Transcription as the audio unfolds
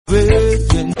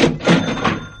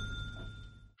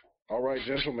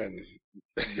gentlemen.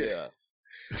 Yeah.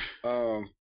 um,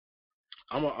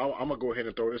 I'm gonna go ahead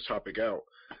and throw this topic out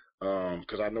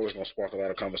because I know it's gonna spark a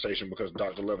lot of conversation because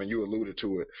Dr. Levin, you alluded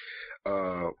to it,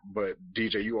 but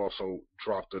DJ, you also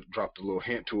dropped a little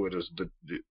hint to it as the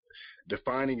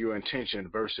defining your intention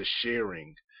versus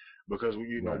sharing, because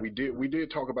Right. we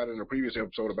did talk about it in a previous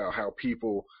episode about how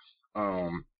people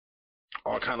um,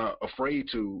 are kind of afraid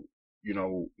to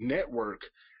network,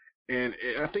 and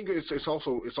I think it's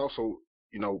also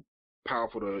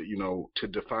powerful to to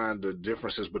define the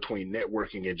differences between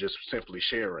networking and just simply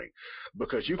sharing,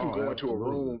 because you can Oh, go into a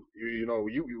absolutely.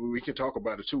 room, we can talk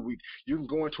about it too. You can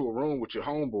go into a room with your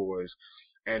homeboys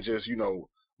and just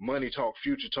money talk,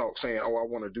 future talk, saying, oh, I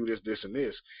want to do this, this, and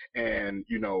this, and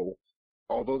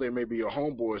although they may be your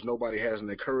homeboys, nobody has an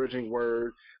encouraging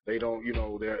word. They don't,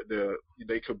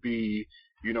 they could be,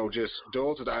 just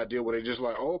dull to the idea where they just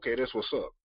like, oh, okay, that's what's up.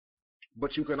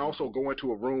 But you can also go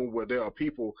into a room where there are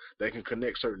people that can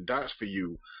connect certain dots for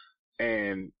you,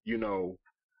 and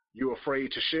you're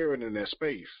afraid to share it in that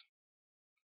space.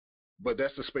 But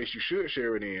that's the space you should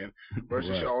share it in.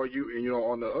 Versus, Right. all you and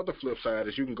on the other flip side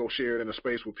is you can go share it in a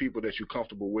space with people that you're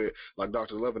comfortable with, like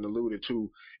Dr. Levin alluded to.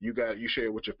 You share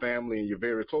it with your family and your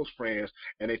very close friends,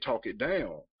 and they talk it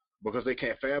down because they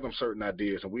can't fathom certain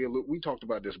ideas. And we talked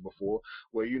about this before,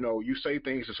 where you say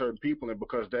things to certain people, and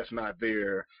because that's not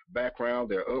their background,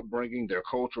 their upbringing, their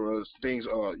culture, things,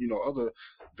 other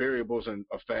variables and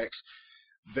effects,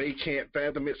 they can't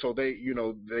fathom it, so they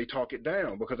talk it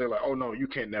down because they're like, oh no, you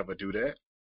can't never do that.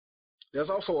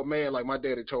 There's also a man, like my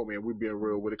daddy told me, and we're being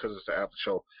real with it because it's the after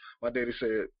show. My daddy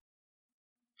said,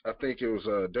 I think it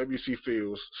was W.C.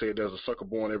 Fields said, there's a sucker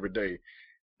born every day,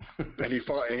 and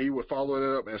he would follow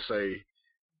it up and say,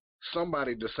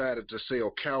 somebody decided to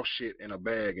sell cow shit in a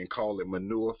bag and call it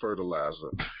manure fertilizer.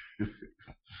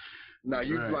 Now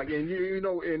you Right. like, and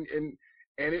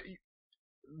and it,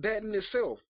 that in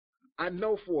itself, I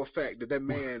know for a fact that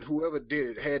man, whoever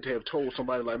did it, had to have told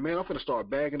somebody like, man, I'm gonna start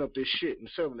bagging up this shit and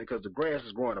selling it because the grass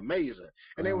is growing amazing.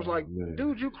 And they was Oh like, man.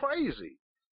 dude, you crazy?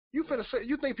 You finna say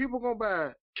you think people gonna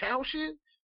buy cow shit?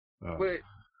 Oh. But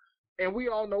and we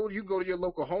all know you go to your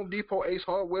local Home Depot, Ace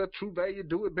Hardware, True Value,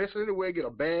 Do It Best Anywhere, get a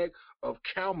bag of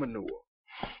cow manure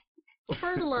for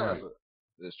fertilizer. Right.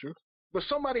 That's true. But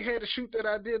somebody had to shoot that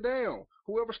idea down.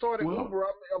 Whoever started Well, Uber,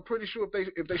 I'm pretty sure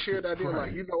if they shared the idea, like,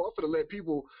 right. I'm gonna let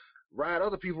people ride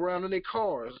other people around in their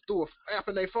cars through an app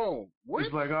in their phone. What?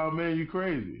 It's like, oh man, you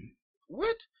crazy.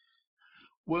 What?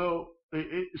 Well,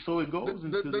 so it The goes the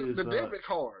into the, this. the debit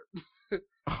card.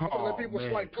 I'm gonna let Oh people man,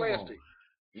 swipe come on. plastic.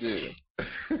 Yeah.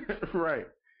 Right.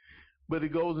 But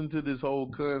it goes into this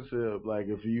whole concept. Like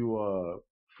if you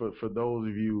for those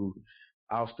of you,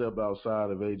 I'll step outside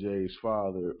of AJ's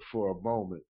father for a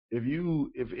moment. If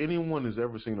anyone has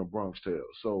ever seen a Bronx Tale,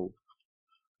 so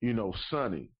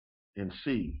Sonny and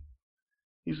C,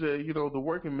 he said, the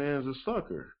working man's a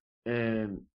sucker.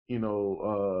 And,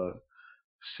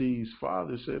 C's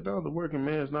father said, no, the working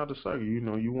man's not a sucker.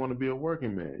 You want to be a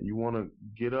working man. You want to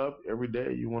get up every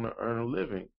day. You want to earn a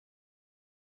living.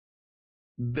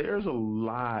 There's a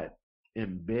lot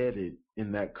embedded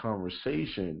in that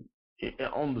conversation.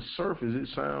 On the surface, it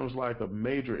sounds like a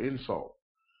major insult.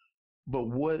 But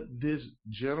what this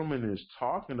gentleman is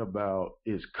talking about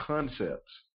is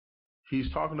concepts.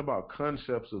 He's talking about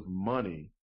concepts of money.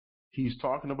 He's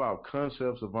talking about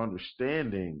concepts of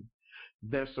understanding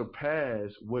that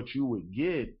surpass what you would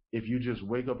get if you just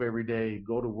wake up every day,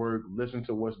 go to work, listen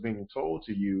to what's being told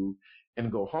to you,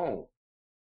 and go home.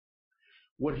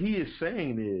 What he is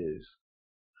saying is,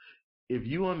 if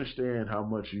you understand how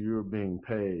much you're being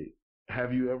paid,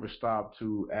 have you ever stopped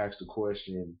to ask the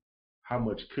question, how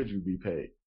much could you be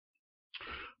paid?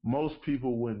 Most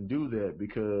people wouldn't do that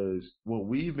because what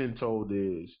we've been told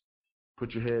is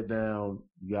put your head down,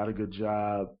 you got a good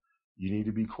job, you need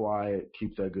to be quiet,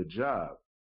 keep that good job.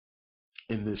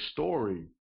 In this story,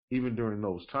 even during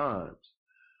those times,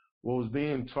 what was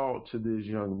being taught to this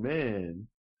young man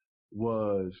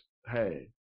was, hey,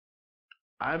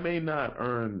 I may not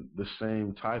earn the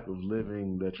same type of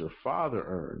living that your father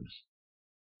earns,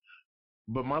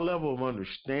 but my level of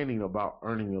understanding about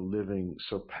earning a living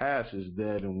surpasses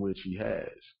that in which he has.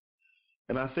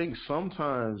 And I think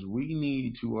sometimes we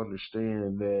need to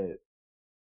understand that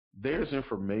there's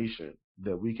information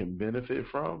that we can benefit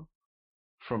from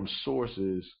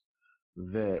sources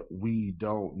that we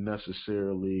don't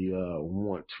necessarily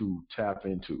want to tap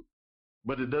into.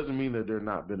 But it doesn't mean that they're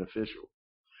not beneficial.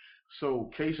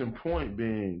 So case in point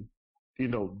being,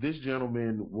 this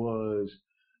gentleman was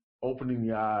opening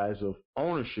the eyes of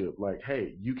ownership. Like,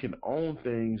 hey, you can own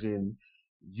things and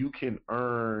you can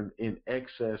earn in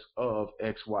excess of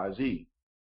XYZ.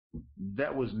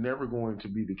 That was never going to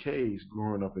be the case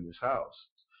growing up in this house.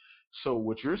 So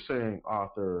what you're saying,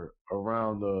 Arthur,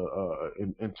 around the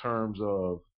in terms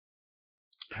of,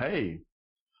 hey,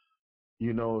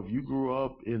 if you grew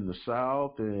up in the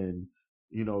South and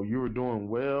you were doing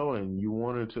well and you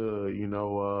wanted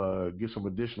to get some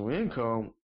additional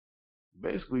income,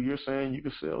 basically you're saying you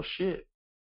can sell shit.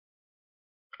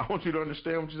 I want you to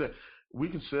understand what you said. We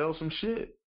can sell some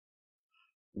shit.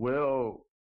 Well,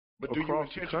 but do you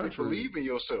intentionally believe in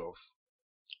yourself?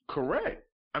 Correct.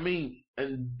 I mean,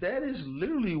 and that is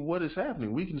literally what is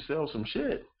happening. We can sell some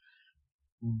shit,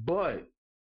 but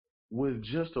with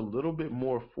just a little bit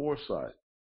more foresight.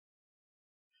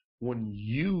 When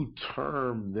you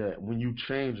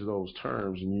change those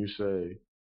terms and you say,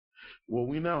 well,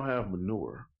 we now have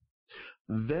manure,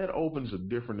 that opens a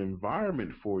different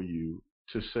environment for you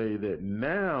to say that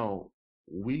now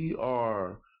we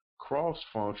are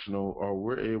cross-functional, or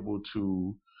we're able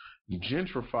to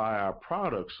gentrify our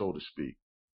product, so to speak.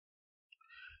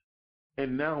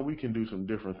 And now we can do some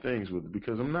different things with it,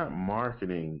 because I'm not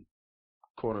marketing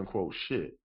quote unquote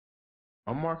shit.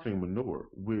 I'm marketing manure,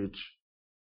 which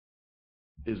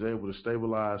is able to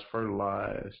stabilize,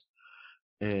 fertilize,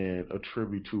 and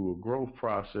attribute to a growth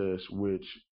process, which,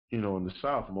 in the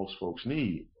South, most folks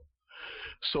need.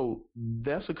 So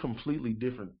that's a completely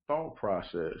different thought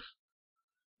process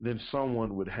than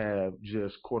someone would have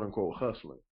just quote unquote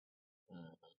hustling.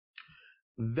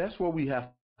 That's what we have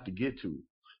to get to.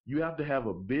 You have to have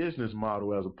a business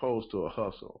model as opposed to a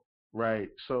hustle, right?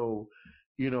 So,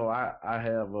 I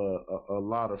have a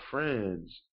lot of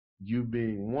friends, you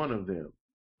being one of them,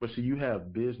 but see, you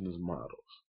have business models.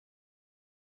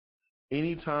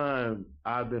 Anytime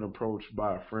I've been approached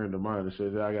by a friend of mine that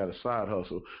says, I got a side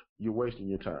hustle, you're wasting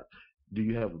your time. Do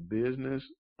you have a business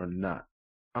or not?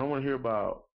 I don't want to hear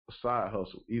about a side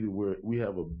hustle. Either we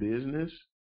have a business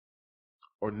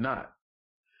or not.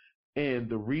 And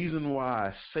the reason why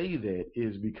I say that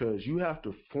is because you have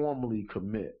to formally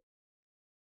commit.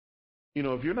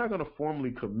 If you're not going to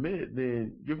formally commit,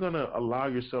 then you're going to allow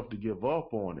yourself to give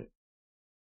up on it.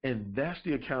 And that's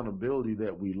the accountability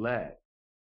that we lack.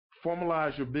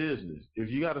 Formalize your business. If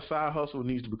you got a side hustle, it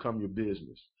needs to become your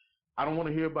business. I don't want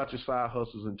to hear about your side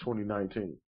hustles in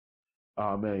 2019.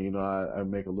 Oh man, I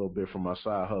make a little bit from my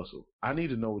side hustle. I need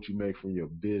to know what you make from your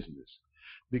business.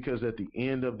 Because at the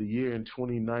end of the year in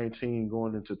 2019,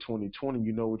 going into 2020,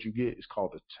 you know what you get? It's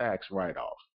called a tax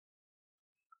write-off.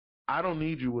 I don't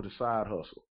need you with a side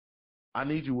hustle. I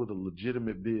need you with a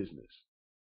legitimate business.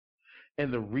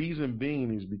 And the reason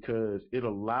being is because it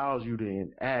allows you to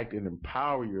enact and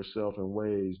empower yourself in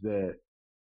ways that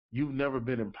you've never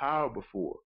been empowered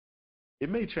before. It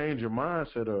may change your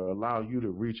mindset or allow you to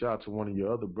reach out to one of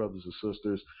your other brothers or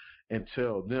sisters and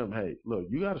tell them, hey, look,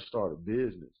 you got to start a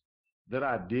business. That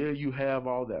idea you have,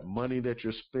 all that money that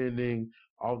you're spending,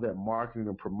 all that marketing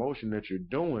and promotion that you're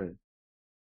doing,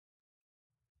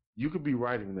 you could be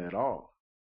writing that off.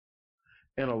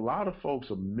 And a lot of folks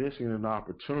are missing an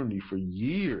opportunity for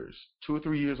years, 2 or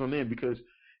 3 years on end, because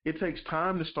it takes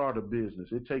time to start a business.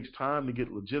 It takes time to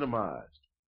get legitimized.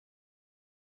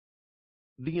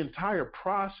 The entire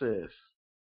process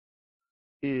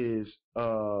is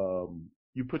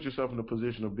you put yourself in a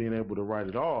position of being able to write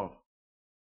it off.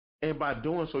 And by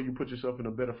doing so, you put yourself in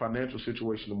a better financial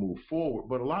situation to move forward.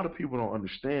 But a lot of people don't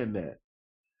understand that.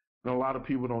 And a lot of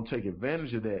people don't take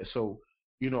advantage of that. So,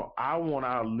 I want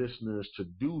our listeners to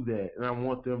do that. And I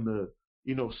want them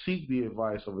to, seek the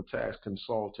advice of a tax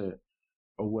consultant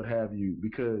or what have you,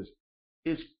 because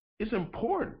it's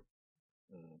important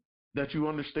that you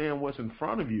understand what's in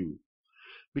front of you.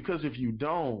 Because if you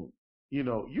don't,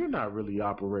 you're not really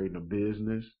operating a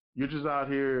business. You're just out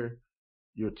here,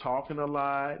 you're talking a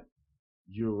lot,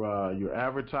 you're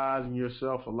advertising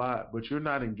yourself a lot, but you're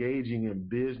not engaging in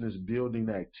business building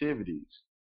activities.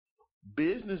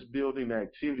 Business building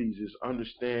activities is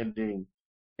understanding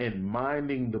and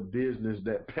minding the business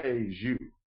that pays you.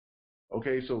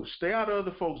 Okay, so stay out of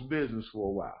other folks' business for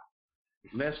a while.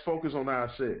 Let's focus on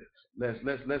ourselves.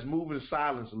 Let's move in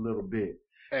silence a little bit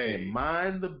and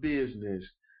mind the business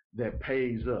that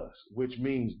pays us, which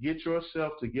means get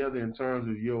yourself together in terms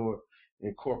of your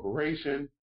incorporation,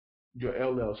 your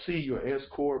LLC, your S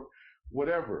Corp,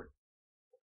 whatever.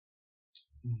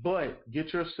 But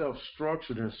get yourself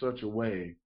structured in such a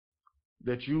way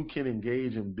that you can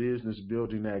engage in business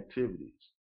building activities.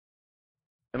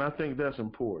 And I think that's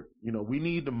important. We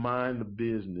need to mind the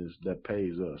business that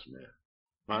pays us, man.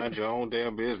 Mind your own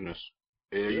damn business.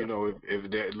 You know,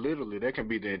 if that literally that can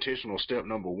be the intentional step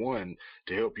number one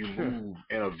to help you move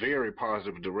in a very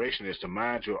positive direction is to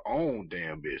mind your own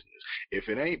damn business. If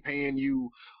it ain't paying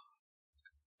you,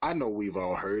 I know we've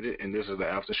all heard it, and this is the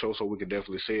after show, so we can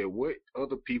definitely say it. What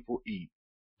other people eat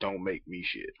don't make me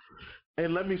shit.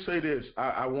 And let me say this.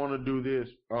 I want to do this.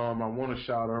 I want to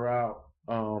shout her out.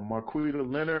 Marquita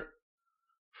Leonard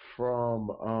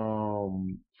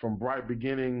from Bright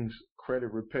Beginnings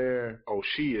Credit Repair. Oh,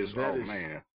 she is.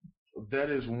 Man. That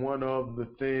is one of the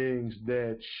things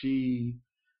that she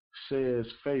says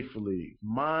faithfully.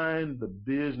 Mind the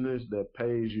business that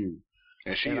pays you.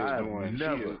 And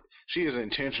she is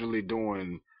intentionally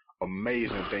doing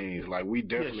amazing things. Like we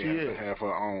definitely have to have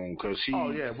her on because she.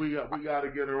 Oh yeah, we got to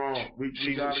get her on.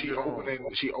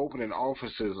 She opening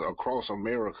offices across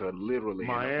America, literally.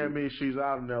 Miami. She's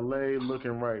out in L.A.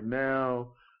 looking right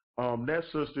now. That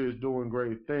sister is doing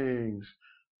great things.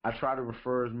 I try to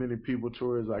refer as many people to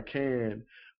her as I can.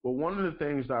 But one of the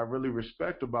things that I really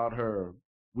respect about her,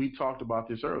 we talked about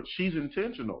this earlier. She's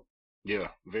intentional. Yeah,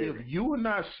 very. If you are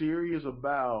not serious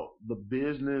about the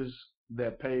business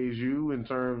that pays you in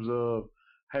terms of,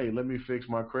 hey, let me fix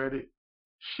my credit,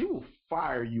 she will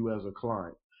fire you as a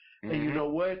client. Mm-hmm. And you know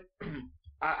what?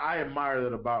 I admire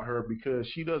that about her because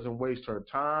she doesn't waste her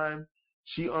time.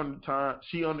 She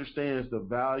understands the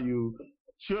value.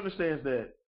 She understands that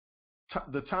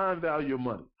the time value of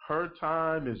money. Her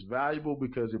time is valuable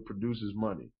because it produces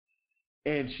money.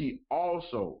 And she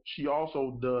also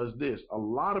does this. A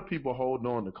lot of people hold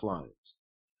on to clients.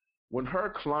 When her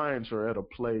clients are at a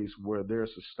place where they're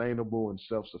sustainable and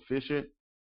self-sufficient,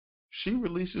 she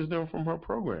releases them from her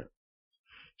program.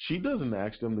 She doesn't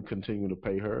ask them to continue to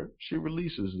pay her. She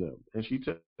releases them. And she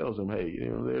tells them, hey,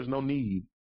 there's no need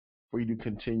for you to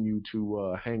continue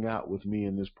to hang out with me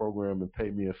in this program and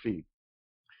pay me a fee.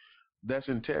 That's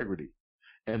integrity.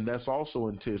 And that's also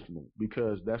intentional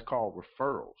because that's called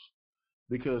referrals.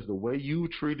 Because the way you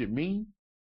treated me,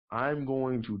 I'm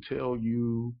going to tell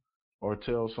you or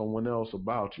tell someone else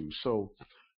about you. So,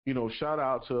 shout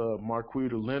out to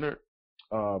Marquita Leonard,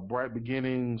 Bright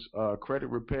Beginnings Credit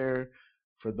Repair.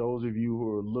 For those of you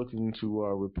who are looking to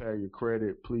repair your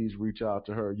credit, please reach out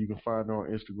to her. You can find her on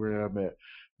Instagram at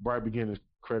Bright Beginnings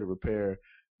Credit Repair.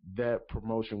 That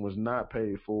promotion was not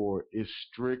paid for. It's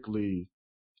strictly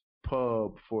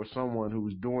pub for someone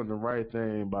who's doing the right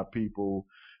thing by people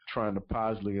trying to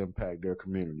positively impact their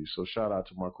community. So shout out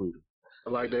to Marquita.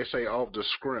 Like they say, off the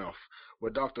scrimp.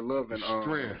 With Dr. Lovin, off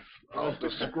the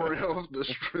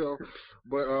scrimp.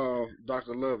 But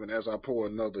Dr. Lovin, as I pour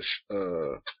another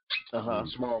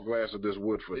small glass of this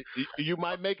Woodford, you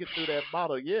might make it through that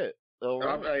bottle yet.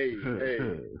 Hey,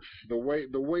 the way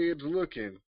it's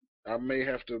looking, I may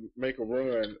have to make a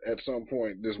run at some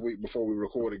point this week before we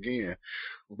record again.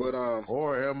 But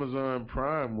or Amazon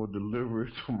Prime will deliver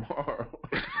it tomorrow.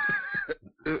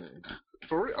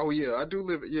 For real? Oh yeah, I do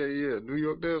live. Yeah. New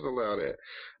York does allow that.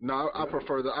 No, I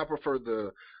prefer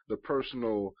the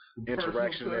personal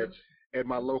interaction at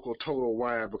my local Total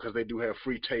Wine because they do have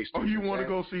free tasting. Oh, you want to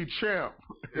go see Champ?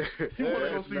 You want to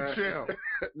go see Champ?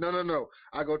 No.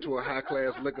 I go to a high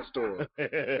class liquor store.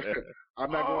 I'm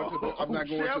not going to. I'm not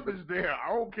going Champ to. Is there? I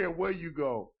don't care where you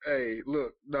go. Hey,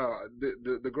 look, no,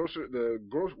 the grocery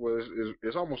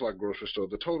it's almost like a grocery store.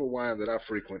 The Total Wine that I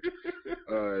frequent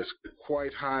is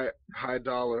quite high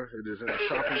dollar. It is in a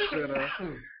shopping center.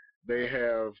 They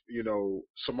have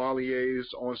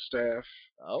sommeliers on staff.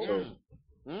 Oh, so,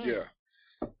 yeah.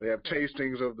 They have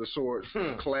tastings of the sorts,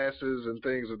 classes, and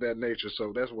things of that nature.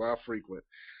 So that's where I frequent.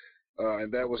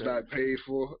 And that was not paid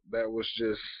for. That was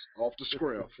just off the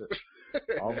scrimp.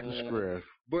 Off the scrimp.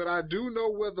 But I do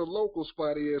know where the local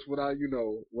spot is when I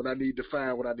need to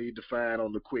find what I need to find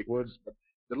on the quick.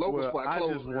 The local spot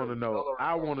closed. I just want to know.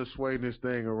 I want to sway this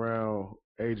thing around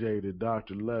AJ to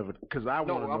Dr. Levin because I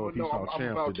want to know if he saw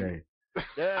Champ today.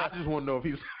 Yeah. I just want to know if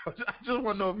he. I just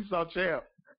want to know if he saw Champ.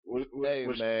 Hey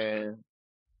man.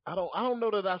 I don't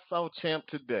know that I saw Champ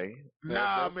today.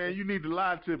 Nah, man, you need to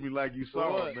lie to me like you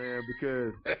saw him, man,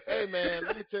 because hey man,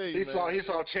 let me tell you, he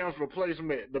saw Champ's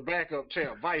replacement, the backup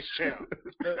Champ, Vice Champ.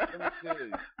 Let me tell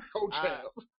you. Co-champ.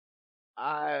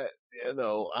 I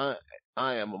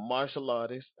am a martial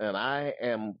artist and I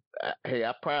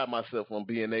pride myself on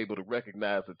being able to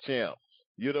recognize a champ.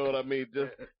 You know what I mean?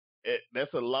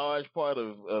 That's a large part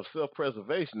of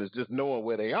self-preservation is just knowing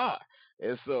where they are.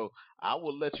 And so I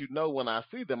will let you know when I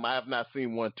see them. I have not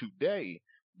seen one today,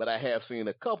 but I have seen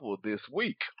a couple this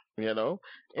week, in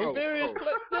various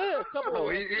places. Yeah, a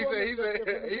couple he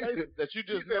said that you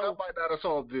just know. I might not have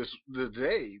saw this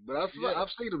today, but I've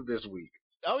seen them this week.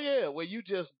 Oh yeah, well you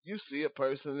see a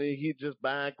person and he just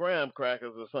buying graham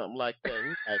crackers or something like that.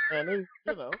 And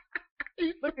you're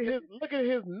like, man, look at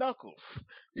his knuckles.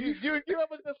 You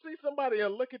ever just see somebody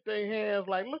and look at their hands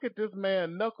like look at this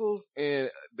man knuckles and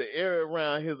the area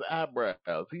around his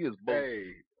eyebrows. He is both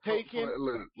Hey, taking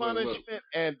look. punishment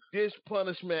and dish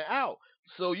punishment out.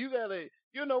 So you gotta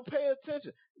pay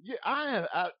attention.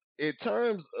 Yeah, in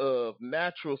terms of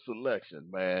natural selection,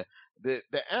 man, the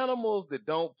animals that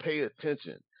don't pay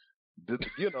attention,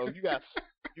 you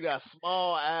got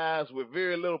small eyes with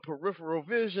very little peripheral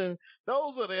vision.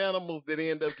 Those are the animals that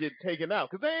end up getting taken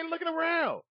out because they ain't looking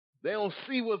around. They don't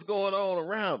see what's going on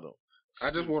around them.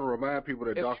 I just want to remind people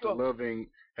that Dr. Loving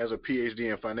has a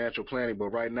PhD in financial planning, but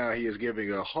right now he is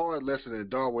giving a hard lesson in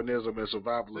Darwinism and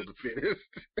survival of the fittest.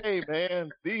 Hey,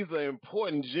 man, these are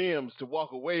important gems to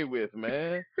walk away with,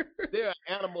 man. There are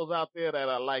animals out there that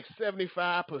are like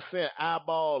 75%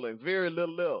 eyeball and very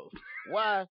little else.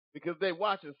 Why? Because they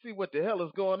watch and see what the hell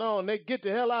is going on. They get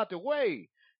the hell out the way.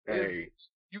 Hey.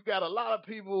 You got a lot of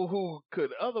people who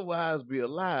could otherwise be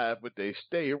alive, but they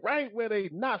stay right where they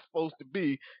not supposed to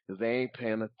be because they ain't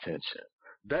paying attention.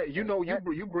 That you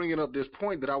bringing up this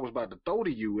point that I was about to throw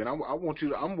to you, and I want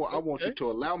you to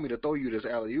allow me to throw you this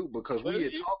alley-oop because we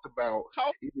had talked about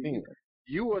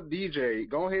you a DJ.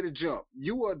 Go ahead and jump.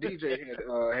 You a DJ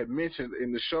had mentioned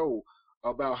in the show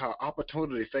about how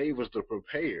opportunity favors the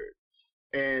prepared,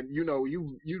 and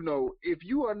if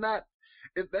you are not.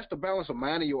 That's the balance of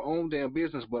minding your own damn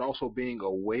business, but also being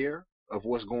aware of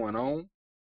what's going on.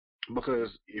 Because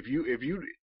if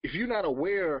you're not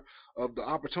aware of the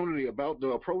opportunity about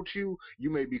to approach you, you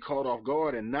may be caught off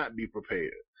guard and not be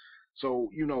prepared. So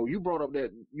you brought up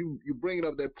that you bringing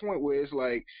up that point where it's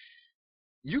like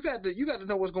you got to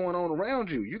know what's going on around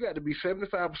you. You got to be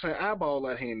 75% eyeball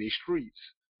out here in these streets.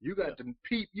 You got to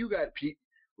peep. You got to peep,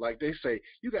 like they say.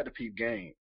 You got to peep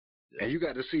game. And you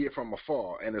got to see it from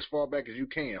afar and as far back as you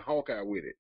can, Hawkeye with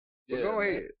it. But go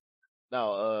ahead.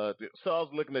 Now, so I was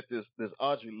looking at this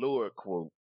Audre Lorde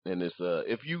quote, and it's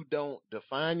if you don't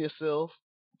define yourself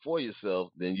for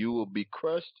yourself, then you will be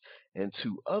crushed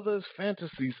into others'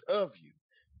 fantasies of you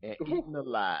and eaten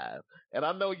alive. And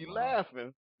I know you're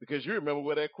laughing because you remember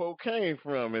where that quote came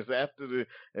from. It's after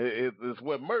it's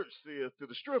what Merch says to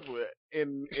the stripper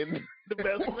in The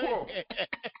Best Man.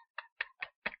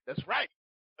 That's right.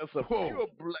 It's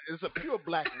a pure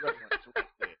black reference right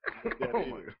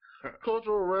there.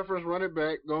 Cultural reference, run it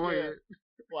back. Go ahead.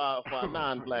 For our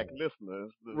non-black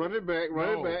listeners. Run it back.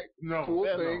 No.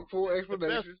 Full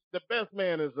explanation. The Best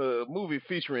Man is a movie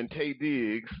featuring Taye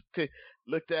Diggs.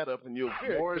 Look that up and you'll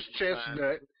hear Morris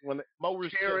Chestnut.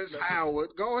 Terrence Howard.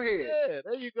 Go ahead. Yeah,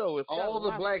 there you go. It's all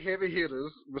the black heavy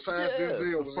hitters besides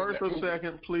Denzel. First or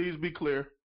second, please be clear.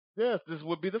 Yes, this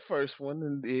would be the first one,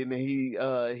 and he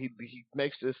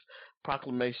makes this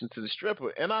proclamation to the stripper,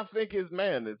 and I think it's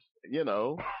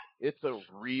it's a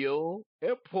real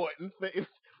important thing.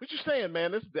 What you saying,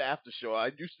 man? This is the after show.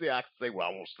 I can say what I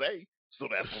won't say, so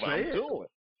that's what I'm doing.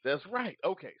 That's right.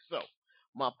 Okay, so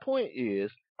my point is,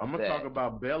 I'm gonna talk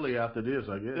about belly after this,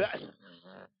 I guess.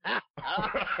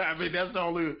 I mean, that's the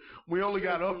only. We only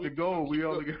got up to go.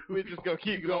 We're just gonna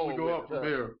keep going. Go up from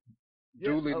here.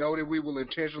 Duly noted, we will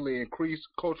intentionally increase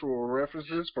cultural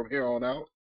references from here on out.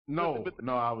 No,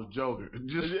 I was joking.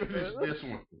 Just finish this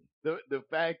one. The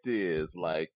fact is,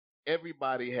 like,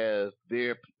 everybody has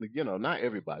their, not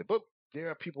everybody, but there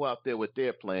are people out there with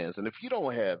their plans. And if you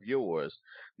don't have yours,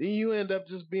 then you end up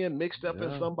just being mixed up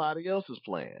in somebody else's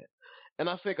plan. And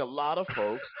I think a lot of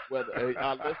folks, whether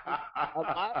our listeners, a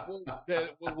lot of folks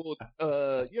that will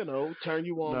turn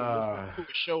you on to listen to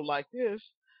a show like this,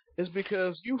 is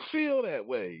because you feel that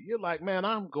way. You're like, man,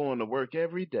 I'm going to work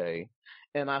every day,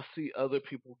 and I see other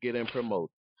people getting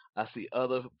promoted. I see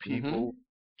other people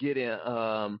getting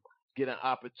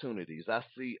opportunities. I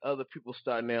see other people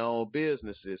starting their own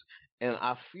businesses, and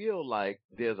I feel like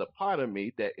there's a part of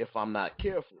me that if I'm not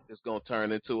careful, it's going to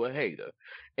turn into a hater.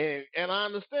 And I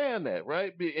understand that,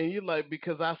 right? And you're like,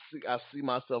 because I see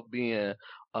myself being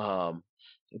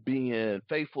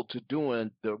faithful to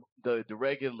doing the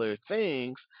regular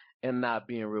things and not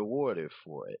being rewarded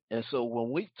for it. And so when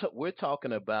we're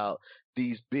talking about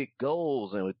these big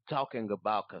goals and we're talking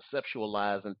about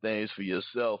conceptualizing things for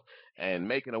yourself and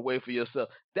making a way for yourself,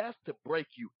 that's to break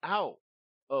you out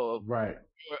of your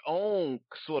own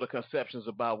sort of conceptions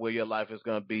about where your life is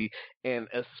going to be, and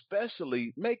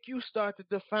especially make you start to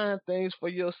define things for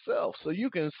yourself so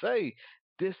you can say,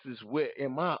 this is where,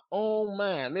 in my own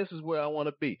mind, this is where I want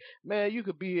to be. Man, you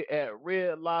could be at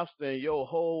Red Lobster and your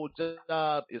whole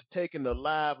job is taking the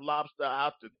live lobster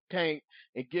out the tank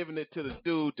and giving it to the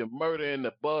dude to murder in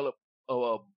the boiler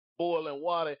boiling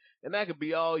water, and that could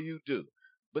be all you do.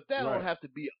 But that don't Right. have to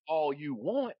be all you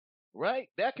want, right?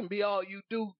 That can be all you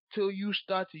do till you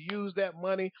start to use that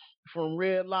money from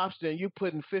Red Lobster, and you're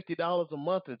putting $50 a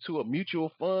month into a mutual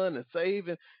fund and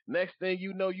saving. Next thing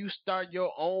you know, you start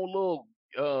your own little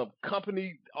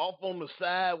company off on the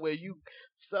side where you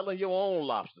selling your own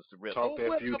lobsters to Red. Talk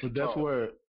that future But that's talk. where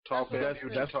Talk That's that what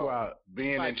future that's talk. why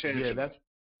Being like, intentional.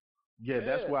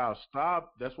 that's why I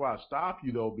stop. That's why I stop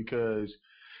you though, because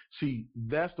see,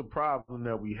 that's the problem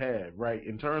that we have, right?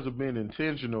 In terms of being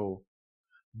intentional,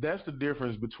 that's the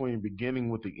difference between beginning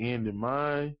with the end in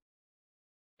mind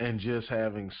and just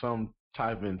having some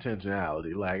type of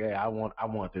intentionality. Like, hey, I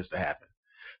want this to happen.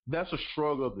 That's a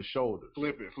shrug of the shoulders.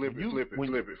 Flip it.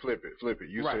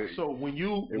 You right. said So when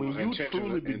you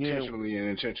truly begin, intentionally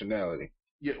and intentionality.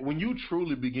 yeah, when you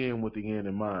truly begin with the end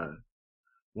in mind,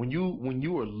 when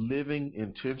you are living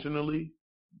intentionally,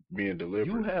 Being deliberate.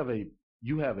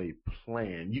 you have a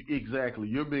plan.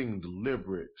 You're being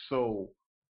deliberate. So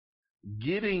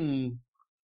getting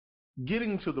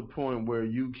to the point where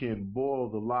you can boil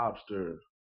the lobster,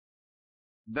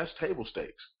 that's table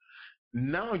stakes.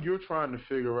 Now you're trying to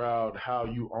figure out how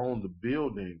you own the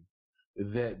building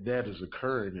that is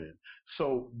occurring in.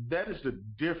 So that is the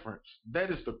difference. That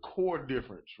is the core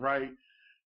difference, right?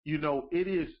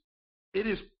 It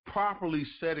is properly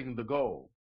setting the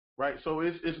goal, right? So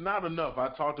it's not enough. I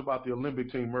talked about the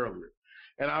Olympic team earlier,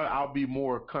 and I'll be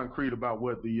more concrete about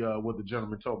what the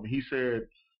gentleman told me. He said,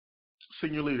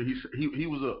 senior leader. He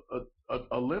was a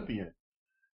Olympian.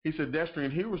 He said,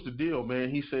 Destrian, here was the deal, man.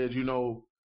 He said,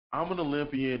 I'm an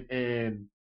Olympian, and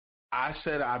I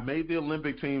said I made the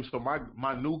Olympic team. So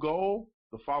my new goal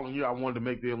the following year, I wanted to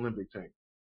make the Olympic team.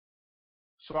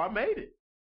 So I made it.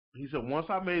 He said, once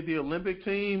I made the Olympic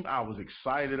team, I was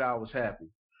excited. I was happy.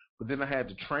 But then I had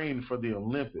to train for the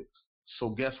Olympics. So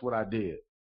guess what I did?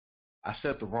 I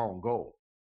set the wrong goal.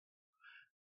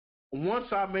 Once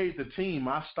I made the team,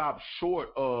 I stopped short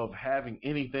of having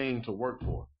anything to work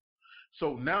for.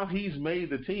 So now he's made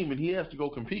the team and he has to go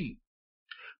compete.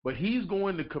 But he's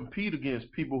going to compete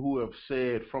against people who have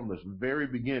said from the very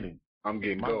beginning, I'm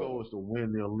getting my goal is to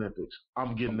win the Olympics.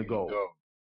 I'm getting the goal.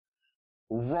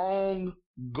 Wrong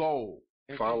goal.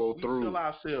 And follow we through. Sell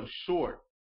ourselves short.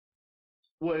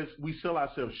 Well, we sell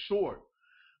ourselves short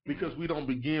because we don't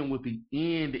begin with the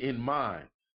end in mind.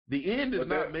 The end is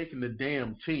not making the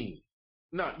damn team.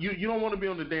 No, you don't want to be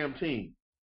on the damn team.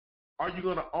 Are you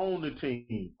going to own the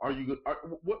team?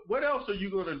 What else are you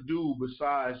going to do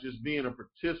besides just being a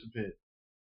participant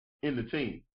in the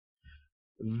team?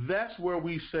 That's where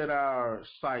we set our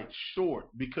sights short,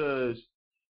 because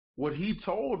what he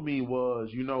told me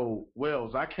was,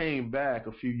 Wells, I came back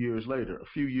a few years later,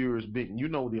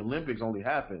 the Olympics only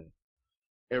happen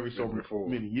every so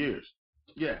many years.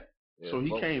 Yeah. So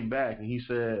he came back and he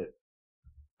said,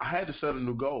 I had to set a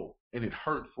new goal, and it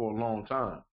hurt for a long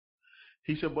time.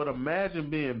 He said, but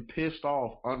imagine being pissed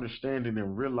off, understanding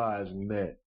and realizing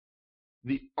that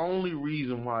the only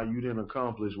reason why you didn't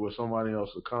accomplish what somebody else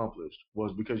accomplished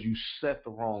was because you set the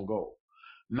wrong goal.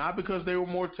 Not because they were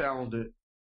more talented,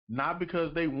 not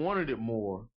because they wanted it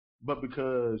more, but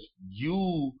because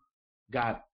you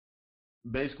got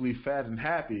basically fat and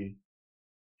happy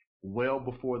well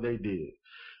before they did.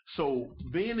 So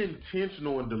being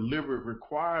intentional and deliberate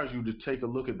requires you to take a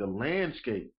look at the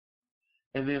landscape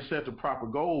and then set the proper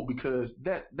goal, because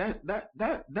that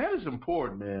is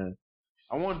important, man.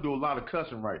 I wanted to do a lot of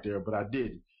cussing right there, but I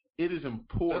didn't. It is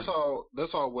important.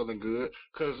 That's all well and good,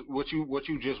 because what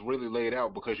you just really laid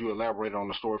out, because you elaborated on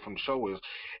the story from the show, is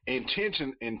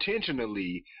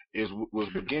intentionally was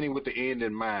beginning with the end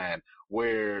in mind,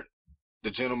 where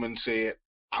the gentleman said,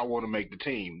 I want to make the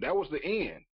team. That was the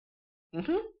end.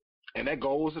 Mm-hmm. And that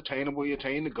goal was attainable. You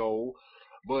attained the goal.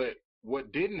 But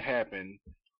what didn't happen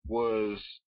was,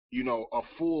 a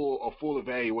full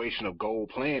evaluation of goal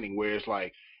planning, where it's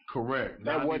like, correct.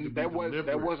 That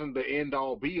wasn't the end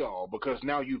all be all, because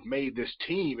now you've made this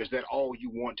team. Is that all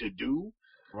you want to do?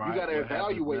 Right. You got to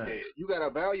evaluate that. You got to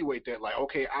evaluate that. Like,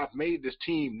 okay, I've made this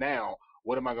team. Now,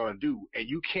 what am I going to do? And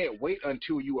you can't wait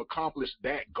until you accomplish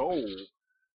that goal.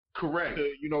 Correct.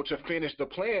 To finish the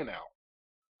plan out.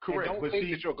 Correct. And don't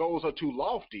think that your goals are too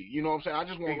lofty. You know what I'm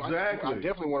saying? I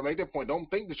definitely want to make that point. Don't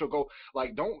think that your goal,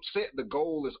 don't set the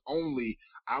goal as only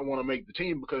I want to make the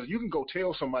team, because you can go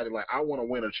tell somebody like I want to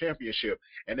win a championship,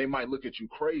 and they might look at you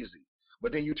crazy.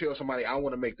 But then you tell somebody I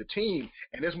want to make the team,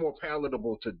 and it's more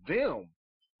palatable to them.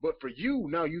 But for you,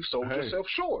 now you sold yourself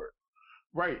short.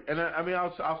 Right. And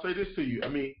I'll say this to you.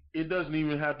 It doesn't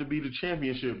even have to be the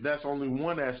championship. That's only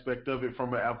one aspect of it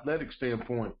from an athletic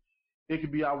standpoint. It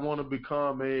could be I want to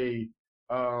become a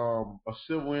a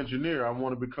civil engineer. I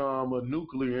want to become a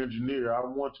nuclear engineer. I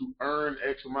want to earn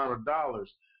X amount of dollars.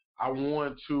 I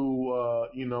want to,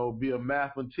 be a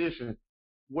mathematician.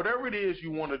 Whatever it is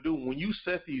you want to do, when you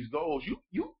set these goals,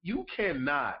 you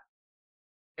cannot.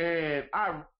 And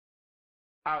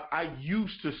I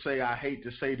used to say, I hate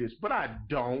to say this, but I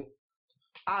don't.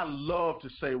 I love to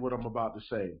say what I'm about to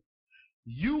say.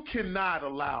 You cannot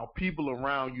allow people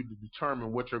around you to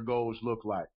determine what your goals look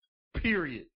like.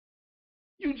 Period.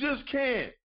 You just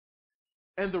can't.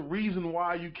 And the reason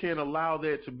why you can't allow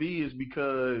that to be is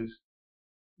because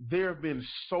there have been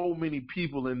so many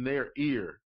people in their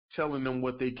ear telling them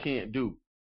what they can't do.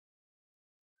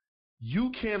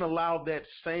 You can't allow that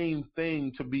same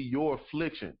thing to be your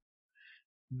affliction.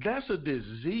 That's a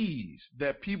disease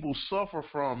that people suffer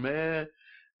from, man.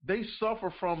 They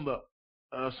suffer from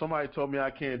somebody told me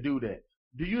I can't do that.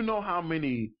 Do you know how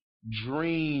many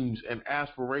dreams and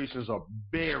aspirations are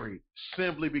buried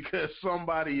simply because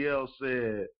somebody else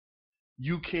said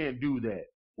you can't do that?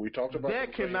 We talked about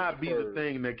that cannot be the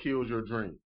thing that kills your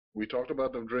dream. We talked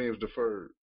about them dreams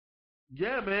deferred.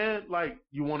 Yeah, man. Like,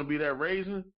 you want to be that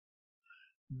raisin?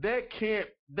 That can't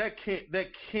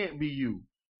be you.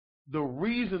 The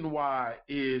reason why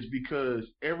is because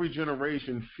every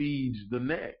generation feeds the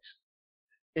next.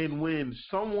 And when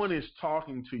someone is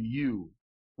talking to you,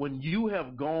 when you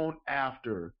have gone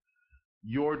after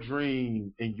your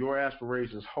dream and your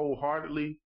aspirations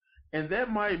wholeheartedly, and that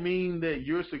might mean that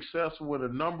you're successful in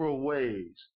a number of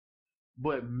ways,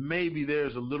 but maybe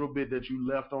there's a little bit that you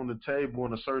left on the table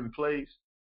in a certain place,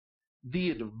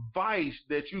 the advice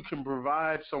that you can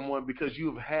provide someone because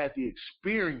you have had the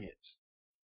experience.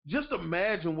 Just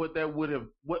imagine what that would have,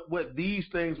 what these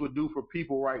things would do for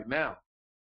people right now.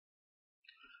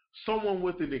 Someone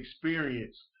with an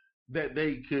experience that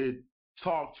they could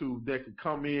talk to, that could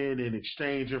come in and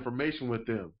exchange information with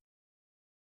them.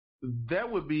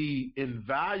 That would be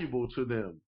invaluable to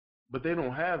them, but they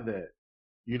don't have that.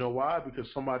 You know why?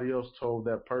 Because somebody else told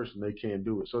that person they can't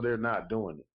do it, so they're not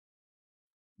doing it.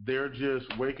 They're just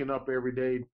waking up every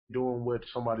day doing what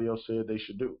somebody else said they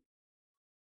should do.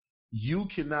 You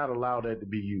cannot allow that to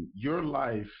be you. Your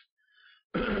life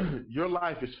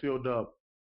is filled up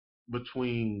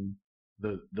between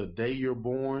the day you're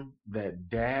born, that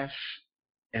dash,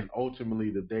 and ultimately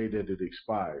the day that it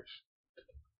expires.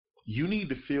 You need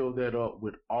to fill that up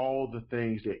with all the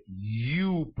things that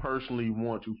you personally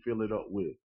want to fill it up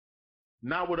with,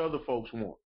 not what other folks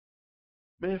want.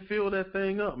 Man, fill that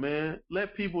thing up, man.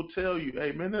 Let people tell you,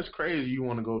 hey, man, that's crazy you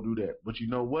want to go do that. But you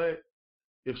know what?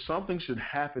 If something should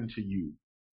happen to you,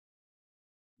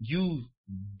 you've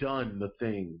done the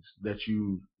things that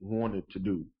you wanted to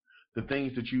do, the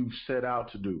things that you set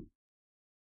out to do.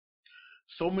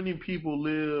 So many people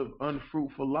live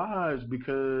unfruitful lives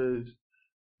because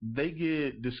they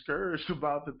get discouraged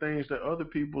about the things that other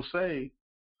people say.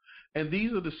 And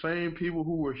these are the same people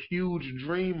who were huge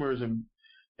dreamers and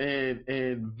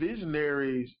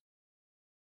visionaries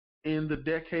in the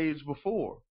decades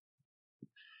before.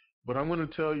 But I'm going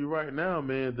to tell you right now,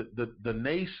 man, the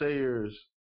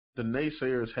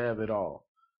naysayers have it all.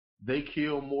 They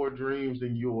kill more dreams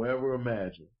than you'll ever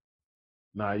imagine.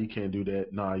 Nah, you can't do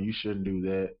that. Nah, you shouldn't do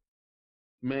that.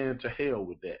 Man, to hell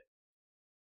with that.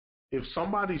 If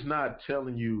somebody's not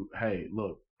telling you, hey,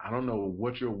 look, I don't know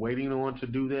what you're waiting on to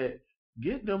do that,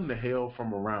 get them the hell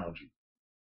from around you.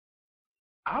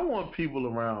 I want people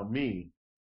around me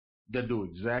that do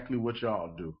exactly what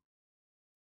y'all do.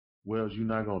 Well, you're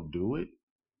not going to do it?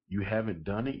 You haven't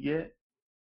done it yet?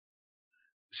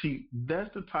 See,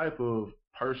 that's the type of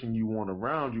person you want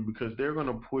around you because they're going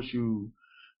to push you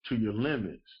to your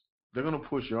limits. They're going to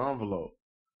push your envelope.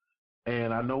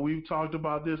 And I know we've talked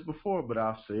about this before, but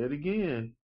I'll say it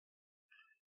again.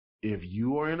 If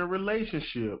you are in a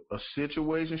relationship, a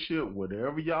situationship,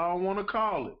 whatever y'all want to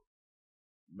call it,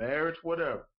 marriage,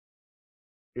 whatever,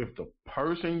 if the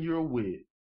person you're with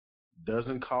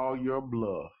doesn't call your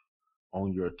bluff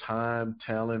on your time,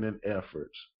 talent, and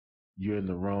efforts, you're in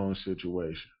the wrong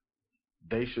situation.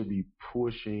 They should be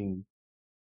pushing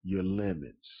your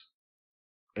limits.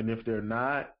 And if they're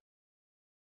not,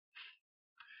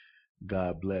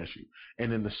 God bless you.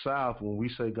 And in the South, when we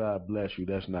say God bless you,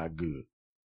 that's not good.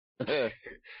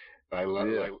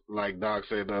 like Doc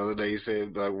said the other day, he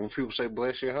said, like, when people say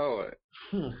bless your heart.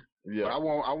 Yeah. But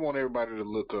I want everybody to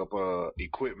look up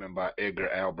Equipment by Edgar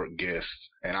Albert Guest.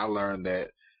 And I learned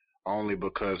that only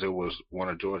because it was one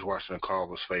of George Washington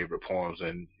Carver's favorite poems.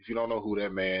 And if you don't know who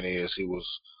that man is, he was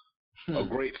a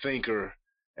great thinker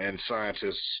and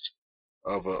scientist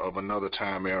of another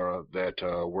time era that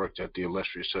worked at the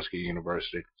illustrious Tuskegee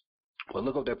University. But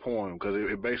look up that poem because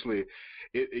it basically,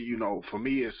 you know, for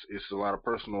me, it's a lot of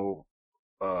personal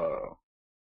uh,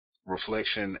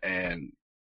 reflection and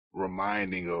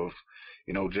reminding of,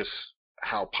 you know, just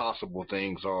how possible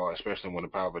things are, especially when the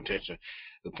power of intention.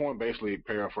 The point basically,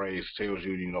 paraphrase, tells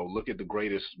you, you know, look at the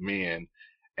greatest men,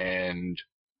 and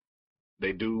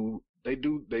they do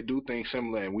things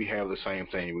similar, and we have the same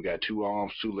thing. We got 2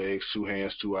 arms, 2 legs, 2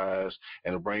 hands, 2 eyes,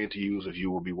 and a brain to use if you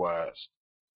will be wise.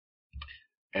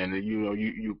 And you know,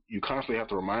 you constantly have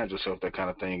to remind yourself that kind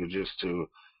of thing, just to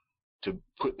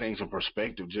put things in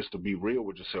perspective, just to be real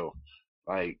with yourself.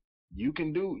 Like you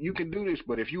can do this,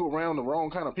 but if you around the wrong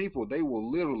kind of people, they will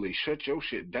literally shut your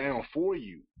shit down for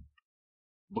you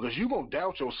because you gonna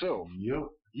doubt yourself. Yep.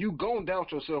 You gonna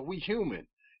doubt yourself. We human.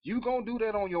 You gonna do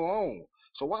that on your own.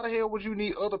 So why the hell would you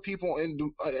need other people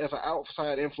as an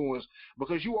outside influence?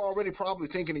 Because you already probably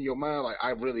thinking in your mind like, I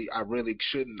really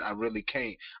shouldn't, I really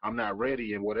can't, I'm not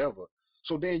ready, and whatever.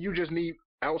 So then you just need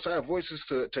outside voices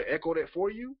to echo that for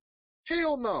you?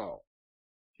 Hell no.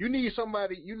 You need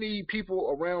somebody. You need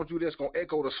people around you that's gonna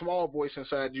echo the small voice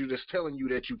inside you that's telling you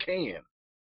that you can.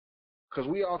 Because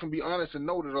we all can be honest and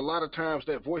know that a lot of times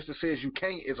that voice that says you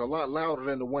can't is a lot louder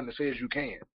than the one that says you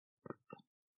can.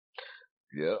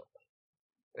 Yep.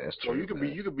 That's So true.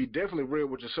 you can be definitely real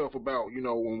with yourself about, you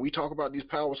know, when we talk about these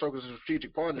power circles and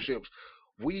strategic partnerships,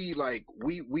 we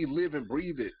live and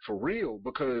breathe it for real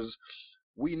because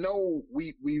we know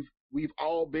we've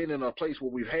all been in a place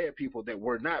where we've had people that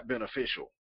were not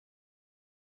beneficial.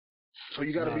 So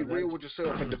you got to be real with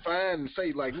yourself and define and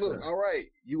say like, look, all right,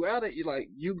 you out of,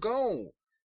 you gone.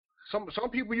 Some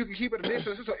people you can keep at a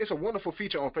distance. It's a wonderful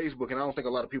feature on Facebook, and I don't think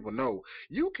a lot of people know.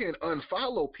 You can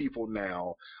unfollow people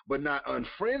now, but not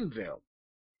unfriend them.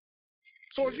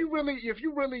 So if you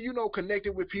really, you know,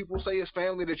 connected with people, say it's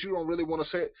family that you don't really want to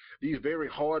set these very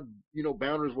hard, you know,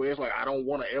 boundaries where it's like, I don't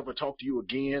want to ever talk to you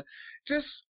again. Just,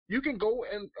 you can go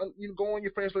and you go on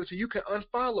your friends list, so you can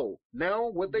unfollow. Now,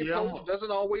 what they post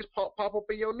doesn't always pop up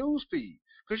in your news feed.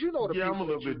 Because you know the people. I'm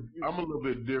a little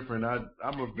bit different.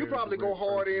 You probably go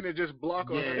hard in and just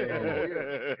block us.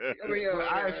 I mean,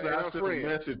 I sent a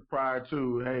message prior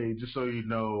to, hey, just so you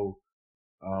know,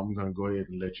 I'm gonna go ahead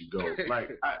and let you go. Like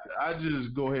I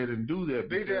just go ahead and do that.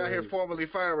 DJ out here formally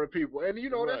firing people, and you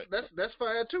know that's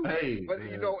fine too. Hey, but man.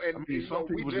 you know, and I mean, some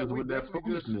people just with that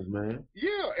foolishness, man.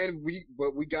 Yeah, and we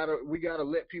gotta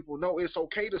let people know it's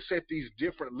okay to set these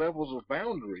different levels of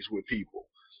boundaries with people.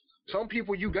 Some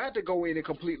people you got to go in and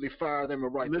completely fire them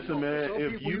and write. Listen, man, some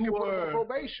if people you can put them are on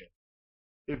probation.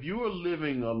 If you are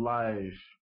living a life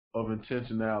of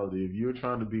intentionality, if you're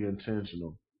trying to be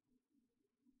intentional,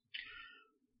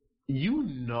 you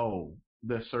know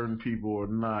that certain people are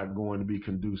not going to be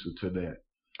conducive to that.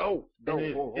 Oh, no,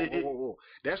 whoa.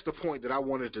 That's the point that I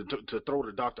wanted to throw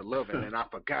to Dr. Lovin, and I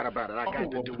forgot about it. I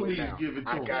got to do it now.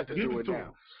 I got to do it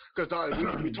now. Because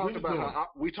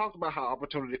we talked about how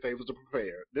opportunity favors the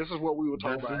prepared. This is what we were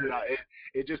talking about.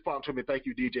 It just popped to me. Thank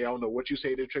you, DJ. I don't know what you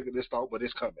say to trigger this thought, but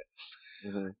it's coming.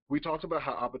 Mm-hmm. We talked about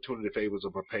how opportunity favors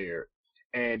are prepared,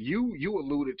 and you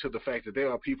alluded to the fact that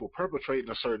there are people perpetrating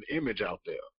a certain image out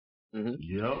there. Mm-hmm.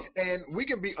 Yeah. And we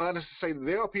can be honest and say that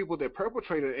there are people that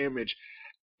perpetrate an image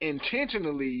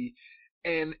intentionally,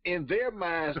 and in their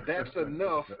minds that's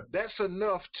enough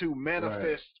to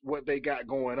manifest what they got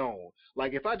going on.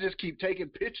 Like if I just keep taking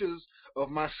pictures of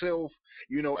myself,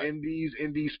 you know, in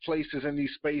these places, in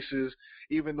these spaces,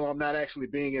 even though I'm not actually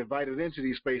being invited into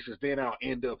these spaces, then I'll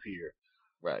end up here.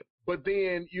 Right. But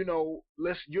then, you know,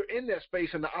 you're in that space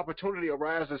and the opportunity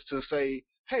arises to say,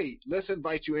 hey, let's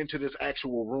invite you into this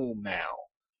actual room now.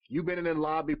 You've been in the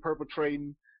lobby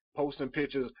perpetrating, posting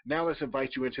pictures. Now let's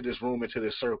invite you into this room, into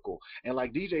this circle. And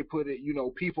like DJ put it, you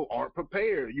know, people aren't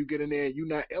prepared. You get in there and you're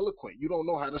not eloquent. You don't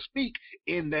know how to speak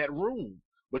in that room.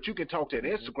 But you can talk that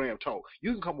Instagram talk.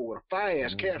 You can come up with a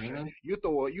fire-ass caption. You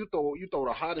throw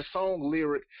the hottest song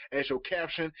lyric as your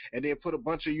caption, and then put a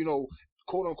bunch of, you know,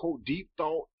 quote unquote deep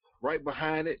thought right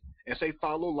behind it, and say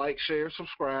follow, like, share,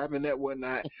 subscribe, and that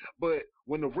whatnot. But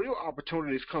when the real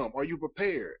opportunities come, are you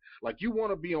prepared? Like you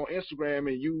want to be on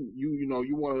Instagram and you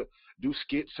want to do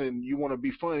skits and you want to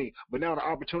be funny, but now the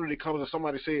opportunity comes and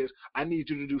somebody says, I need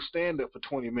you to do stand up for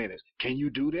 20 minutes. Can you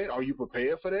do that? Are you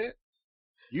prepared for that?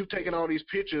 You've taken all these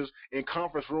pictures in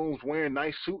conference rooms wearing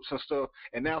nice suits and stuff,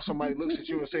 and now somebody looks at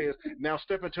you and says, now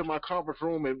step into my conference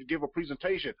room and give a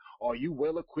presentation. Are you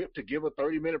well equipped to give a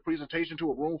 30-minute presentation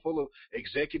to a room full of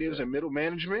executives and middle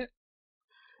management?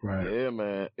 Right. Yeah,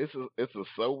 man. It's a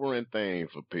sobering thing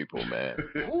for people, man.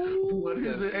 What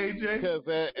is it, AJ?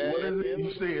 What is it?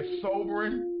 You say it's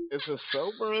sobering? it's a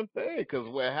sobering thing because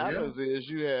what happens is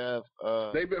you have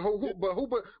They been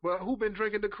who been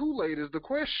drinking the Kool-Aid is the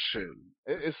question.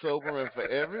 it's sobering for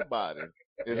everybody.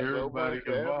 It's Everybody sobering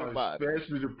for involved, everybody,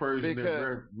 especially the person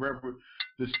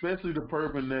especially the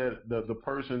person that the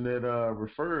person that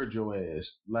referred your ass.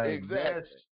 Like exactly.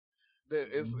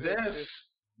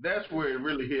 that's where it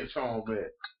really hits home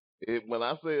at. When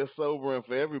I say it's sobering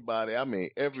for everybody, I mean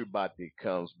everybody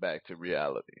comes back to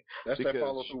reality. That's that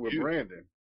follow through with branding.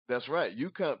 That's right.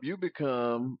 You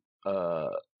become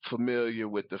familiar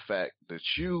with the fact that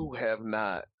you have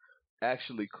not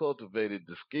actually cultivated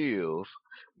the skills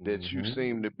that you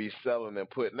seem to be selling and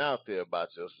putting out there about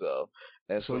yourself.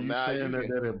 And so you now saying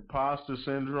that imposter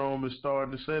syndrome is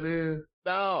starting to set in?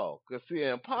 No, because see,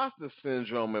 imposter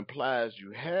syndrome implies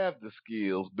you have the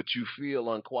skills, but you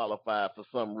feel unqualified for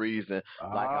some reason,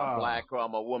 like I'm black or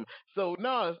I'm a woman. So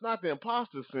no, it's not the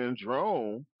imposter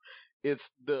syndrome. It's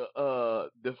the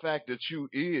fact that you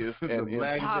is an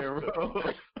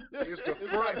imposter. It's the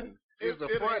fronting. It's the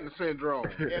fronting syndrome.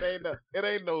 It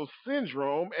ain't no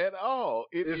syndrome at all.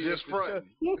 It's just fronting.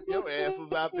 Your ass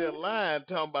was out there lying,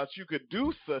 talking about you could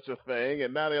do such a thing,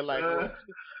 and now they're like,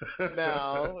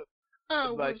 now,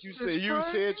 like you said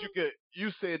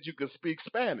you could speak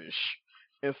Spanish,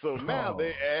 and so now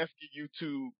they're asking you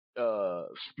to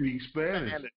speak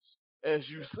Spanish. As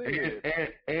you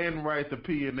said, and write the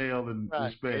P and L in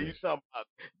Spanish. And you talking about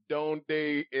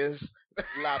donde es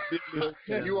la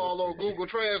biblioteca? You all on Google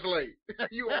Translate.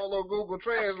 You all on Google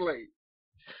Translate.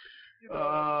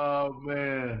 Oh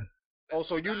man. Oh,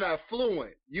 so you're not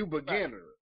fluent. You beginner.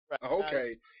 Right.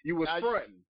 Okay. You was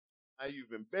fronting. Now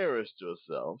you've embarrassed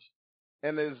yourself.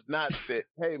 And it's not that,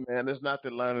 hey man, it's not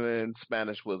that learning in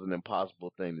Spanish was an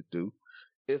impossible thing to do.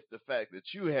 It's the fact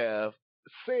that you have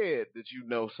said that you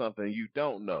know something you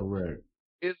don't know. Correct.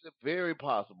 Is it very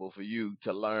possible for you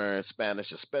to learn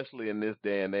Spanish, especially in this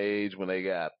day and age when they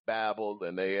got Babbel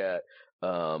and they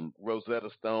got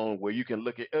Rosetta Stone, where you can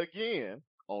look at again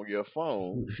on your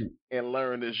phone and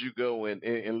learn as you go and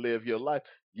live your life?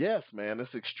 Yes, man,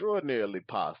 it's extraordinarily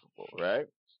possible, right?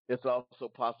 It's also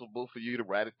possible for you to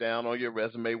write it down on your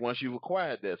resume once you've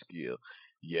acquired that skill.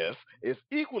 Yes, it's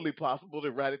equally possible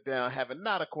to write it down having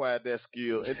not acquired that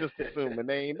skill and just assuming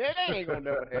they ain't gonna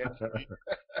never have to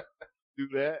do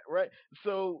that, right?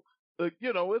 So,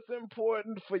 it's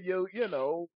important for you,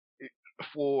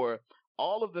 for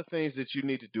all of the things that you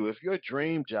need to do. If your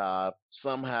dream job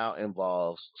somehow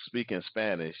involves speaking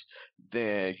Spanish,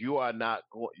 then you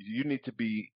need to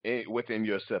be within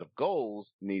your set of goals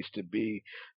needs to be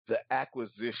the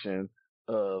acquisition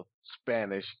of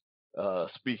Spanish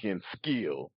speaking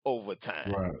skill over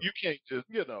time. Right. You can't just,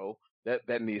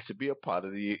 that needs to be a part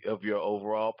of your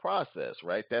overall process,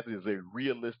 right? That is a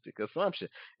realistic assumption.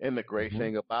 And the great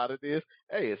thing about it is,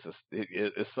 hey,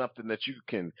 it's something that you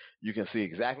can see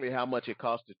exactly how much it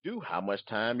costs to do, how much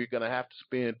time you're going to have to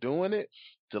spend doing it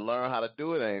to learn how to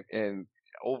do it, and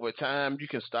over time you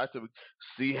can start to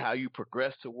see how you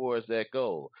progress towards that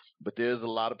goal. But there's a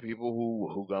lot of people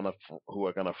who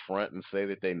are gonna front and say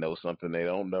that they know something they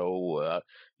don't know.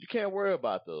 You can't worry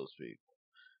about those people.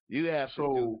 You have to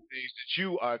do things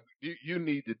that you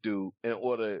need to do in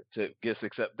order to get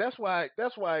success. That's why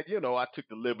I took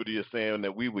the liberty of saying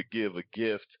that we would give a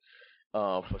gift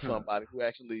for somebody who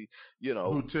actually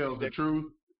who tells the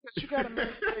truth. You gotta make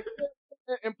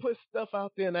and put stuff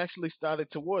out there and actually start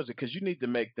it towards it, because you need to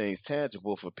make things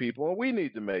tangible for people, and we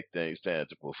need to make things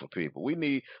tangible for people. We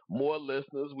need more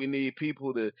listeners. We need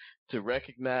people to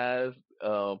recognize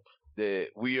that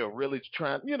we are really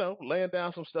trying, laying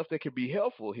down some stuff that can be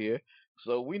helpful here.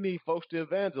 So we need folks to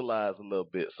evangelize a little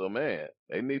bit. So, man,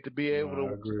 they need to be able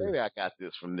to say, I got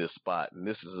this from this spot, and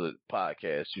this is a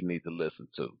podcast you need to listen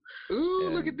to.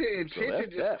 Ooh, look at the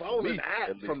intention just falling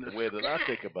out from the way that I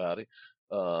think about it.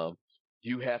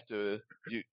 You have to,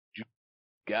 you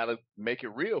gotta make it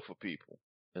real for people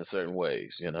in certain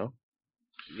ways,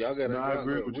 Y'all gotta, I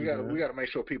agree with you, we gotta make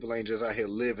sure people ain't just out here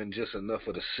living just enough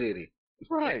for the city.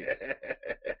 Right.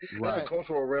 That's a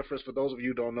cultural reference for those of you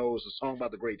who don't know. It's a song by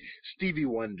the great Stevie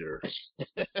Wonder.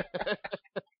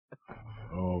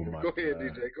 Oh my! Go ahead,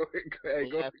 DJ. Go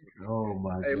ahead. Oh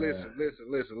my God! Hey,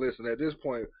 listen. At this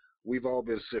point, we've all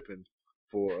been sipping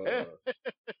for.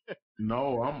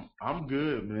 No, I'm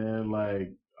good, man.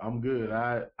 Like, I'm good.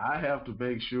 I have to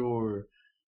make sure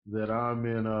that I'm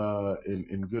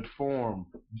in good form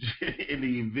in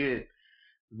the event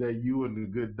that you and the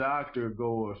good doctor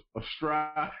go astray.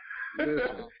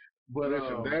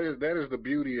 Listen, that is the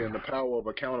beauty and the power of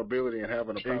accountability and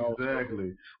having a power.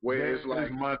 Exactly. Where it's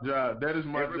like my job. That is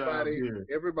my job here.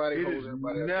 Everybody it holds is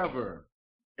everybody.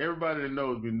 everybody that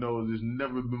knows me knows it's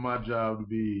never been my job to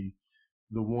be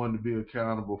the one to be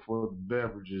accountable for the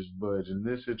beverages, but in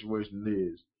this situation it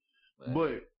is. Man.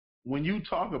 But when you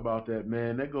talk about that,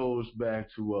 man, that goes back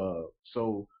to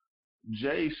so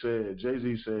Jay-Z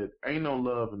said, ain't no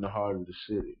love in the heart of the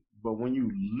city. But when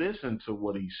you listen to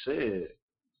what he said,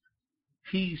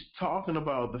 he's talking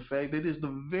about the fact that it's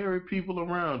the very people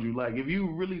around you. Like, if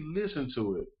you really listen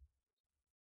to it,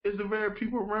 it's the very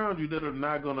people around you that are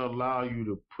not going to allow you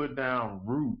to put down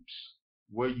roots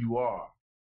where you are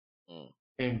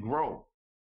and grow.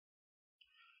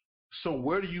 So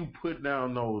where do you put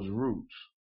down those roots?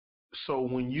 So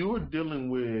when you're dealing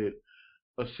with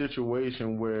a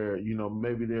situation where, you know,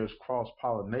 maybe there's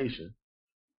cross-pollination,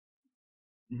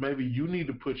 maybe you need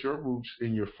to put your roots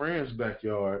in your friend's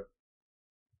backyard,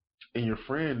 and your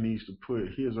friend needs to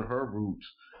put his or her roots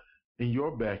in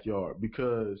your backyard,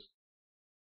 because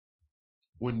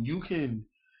when you can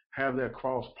have that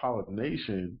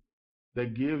cross-pollination,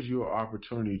 that gives you an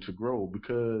opportunity to grow.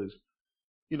 Because,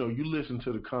 you know, you listen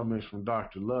to the comments from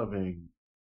Dr. Loving,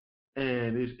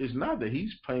 and it's not that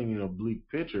he's painting a bleak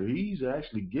picture. He's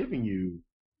actually giving you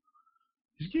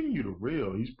the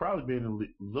real. He's probably being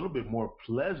a little bit more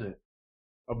pleasant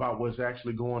about what's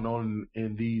actually going on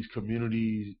in these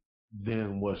communities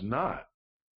than what's not.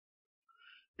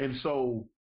 And so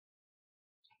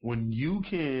when you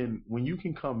can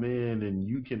come in and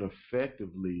you can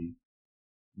effectively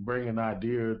bring an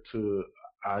idea to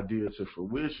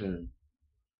fruition,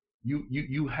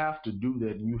 you have to do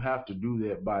that, and you have to do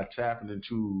that by tapping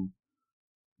into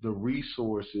the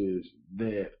resources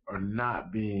that are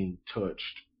not being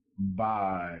touched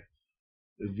by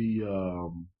the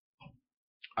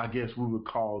I guess we would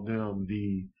call them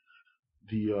the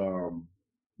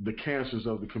cancers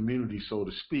of the community, so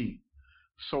to speak.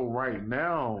 So right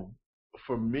now,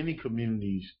 for many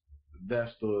communities,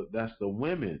 that's the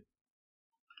women.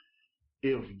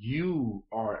 If you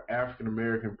are an African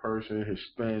American person,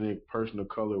 Hispanic, person of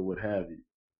color, what have you,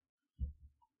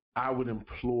 I would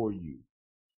implore you,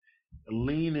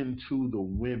 lean into the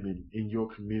women in your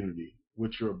community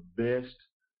with your best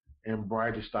and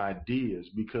brightest ideas,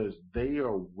 because they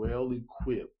are well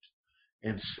equipped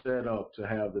and set up to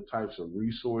have the types of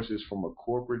resources from a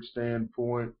corporate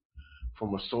standpoint,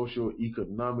 from a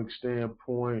socio-economic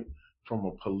standpoint, from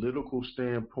a political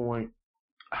standpoint,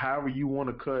 however you want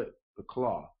to cut the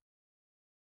cloth.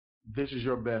 This is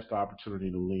your best opportunity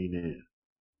to lean in.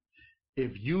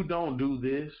 If you don't do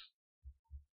this,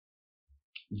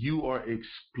 you are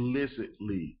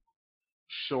explicitly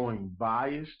showing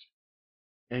bias,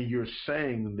 and you're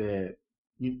saying that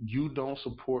you don't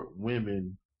support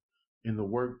women in the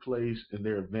workplace and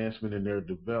their advancement and their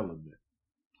development.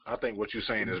 I think what you're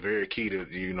saying is very key to,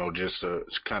 you know, just to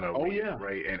kind of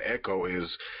reiterate and echo is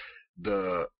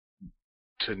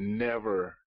to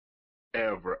never,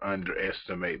 ever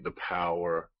underestimate the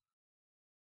power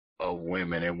of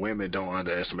women. And women don't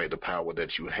underestimate the power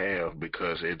that you have,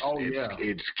 because it's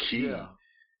key. Yeah.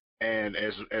 And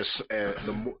as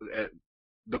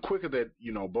the quicker that,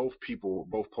 you know, both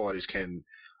parties can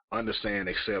understand,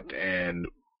 accept, and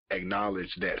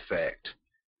acknowledge that fact,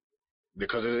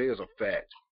 because it is a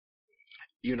fact,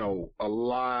 you know, a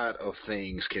lot of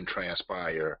things can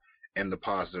transpire in the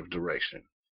positive direction.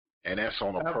 And that's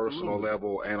on a personal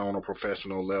level and on a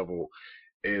professional level,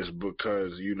 is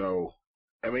because, you know,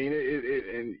 I mean,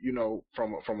 and you know,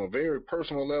 from a very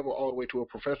personal level all the way to a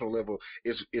professional level,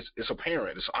 it's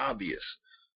apparent, it's obvious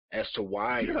as to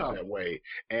why it's that way.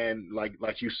 And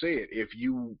like you said, if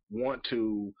you want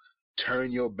to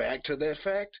turn your back to that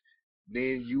fact,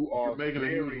 then you're making a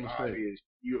huge mistake.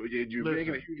 You're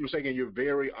making a huge mistake, and you're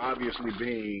very obviously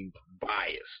being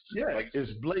biased. Yeah,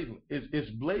 it's blatant. It's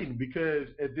blatant, because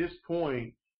at this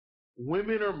point,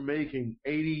 women are making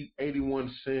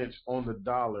 81 cents on the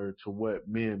dollar to what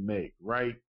men make,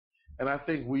 right? And I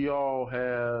think we all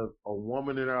have a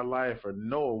woman in our life, or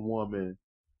know a woman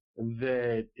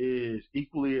that is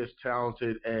equally as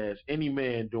talented as any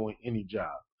man doing any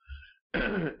job.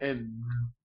 And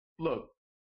look,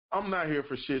 I'm not here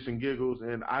for shits and giggles,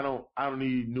 and I don't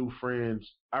need new friends.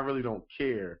 I really don't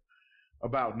care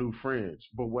about new friends.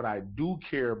 But what I do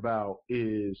care about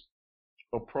is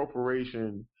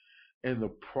appropriation and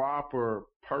the proper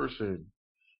person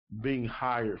being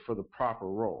hired for the proper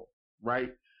role,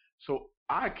 right? So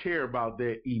I care about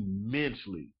that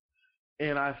immensely.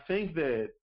 And I think that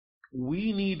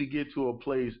we need to get to a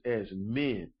place as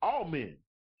men, all men,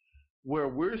 where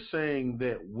we're saying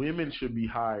that women should be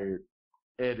hired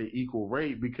at an equal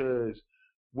rate, because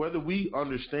whether we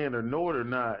understand or know it or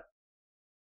not,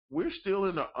 we're still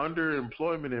in an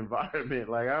underemployment environment.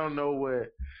 Like, I don't know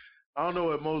I don't know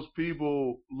what most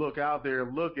people look out there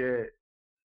and look at.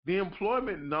 The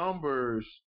employment numbers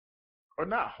are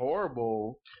not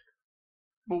horrible,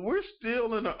 but we're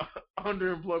still in an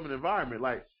underemployment environment.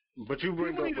 Like, But you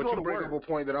bring people need up, to but go you to bring up work. a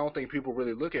point that I don't think people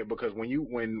really look at, because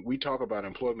when we talk about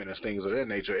employment and things of that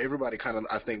nature, everybody kind of,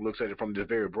 I think, looks at it from this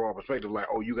very broad perspective, like,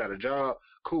 oh, you got a job,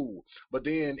 cool. But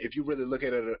then if you really look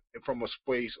at it from a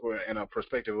space or in a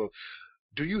perspective of,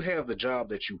 do you have the job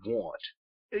that you want?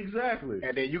 Exactly.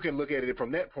 And then you can look at it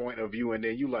from that point of view, and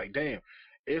then you like, damn,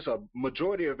 it's a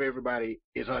majority of everybody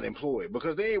is unemployed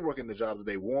because they ain't working the job that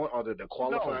they want or that they're No,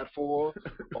 qualified for,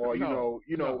 or no,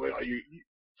 no, are you no.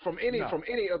 from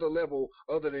any other level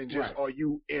other than just Right. are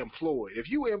you employed? If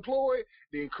you employed,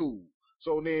 then cool.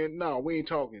 So then no, we ain't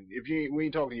talking. If you ain't, we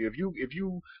ain't talking to you. If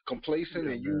you complacent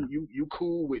Yeah, and man. you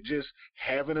cool with just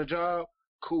having a job,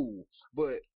 cool.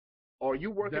 But are you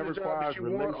working That the job that requires you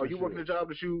want? Are you working the relationships. job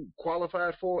that you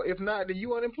qualified for? If not, then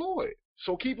you unemployed.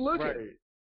 So keep looking. Right.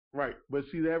 Right. But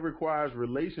see, that requires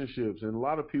relationships, and a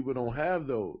lot of people don't have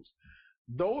those.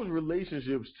 Those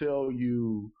relationships tell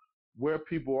you where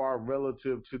people are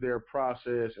relative to their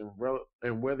process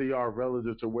and where they are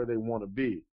relative to where they want to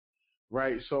be.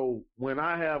 Right. So when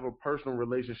I have a personal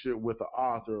relationship with the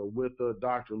author or with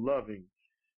Dr. Loving,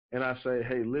 and I say,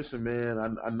 hey, listen,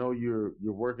 man, I know you're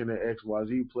working at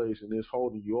XYZ place and it's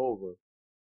holding you over,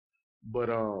 but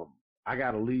I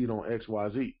got a lead on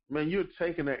XYZ. Man, you're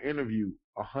taking that interview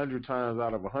 100 times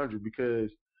out of 100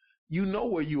 because you know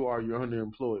where you are. You're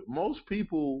underemployed. Most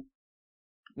people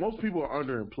are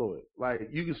underemployed. Like,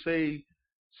 you can say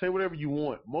whatever you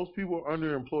want. Most people are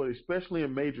underemployed, especially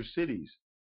in major cities.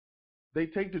 They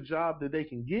take the job that they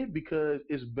can get because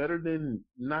it's better than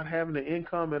not having an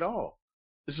income at all.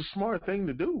 It's a smart thing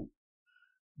to do.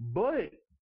 But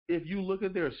if you look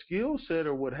at their skill set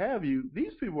or what have you,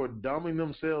 these people are dumbing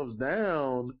themselves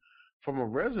down from a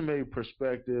resume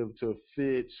perspective to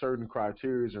fit certain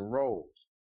criteria and roles.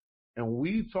 And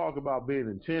we talk about being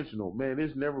intentional, man,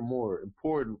 it's never more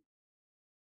important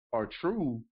or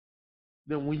true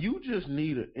than when you just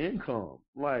need an income.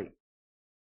 Like,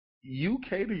 you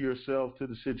cater yourself to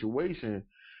the situation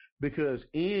because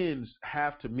ends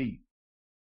have to meet.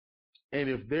 And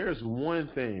if there's one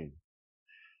thing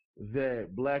that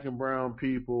black and brown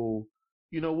people,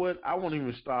 you know what? I won't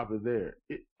even stop it there.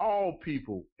 All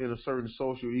people in a certain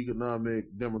social,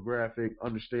 economic, demographic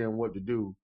understand what to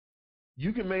do.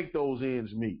 You can make those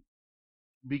ends meet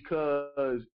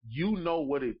because you know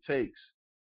what it takes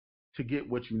to get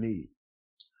what you need.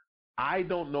 I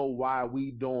don't know why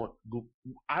we don't.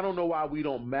 I don't know why we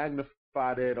don't magnify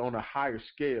that on a higher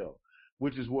scale,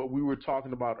 which is what we were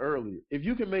talking about earlier. If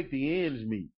you can make the ends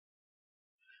meet,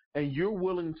 and you're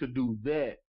willing to do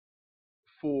that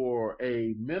for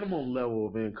a minimum level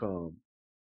of income,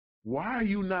 why are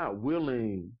you not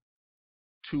willing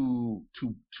to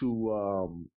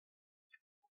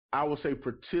I would say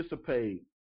participate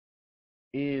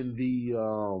in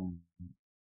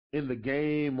the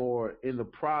game or in the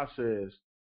process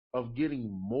of getting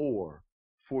more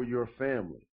for your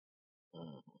family?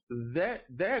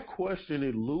 That question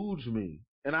eludes me,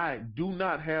 and I do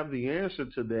not have the answer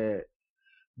to that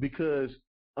because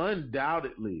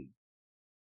undoubtedly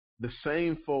the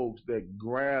same folks that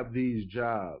grab these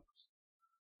jobs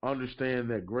understand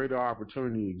that greater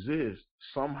opportunity exists.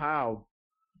 Somehow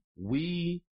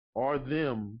we or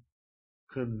them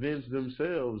convince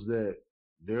themselves that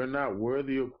they're not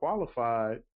worthy or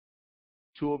qualified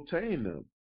to obtain them.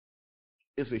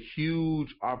 It's a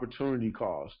huge opportunity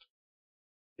cost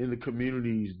in the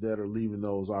communities that are leaving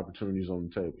those opportunities on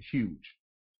the table. Huge.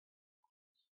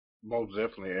 Most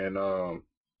definitely. And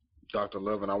Dr.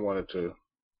 Lovin, I wanted to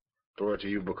throw it to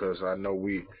you because I know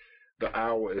the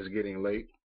hour is getting late,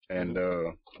 and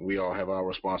we all have our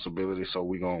responsibilities, so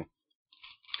we're gonna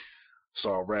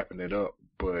start wrapping it up.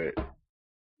 But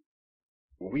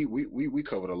we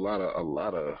covered a lot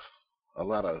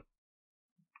of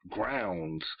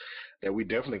grounds that we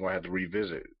definitely gonna have to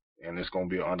revisit, and it's gonna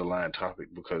be an underlying topic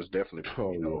because definitely,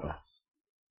 Oh yeah.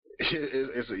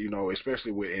 it's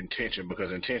especially with intention,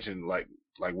 because intention, like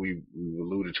we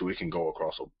alluded to, it can go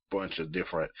across a bunch of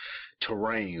different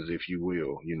terrains, if you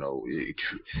will.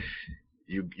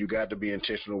 You got to be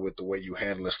intentional with the way you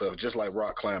handle stuff. Just like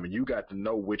rock climbing, you got to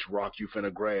know which rock you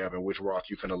finna grab and which rock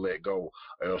you finna let go,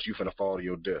 or else you finna fall to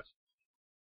your death.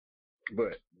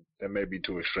 But that may be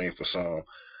too extreme for some.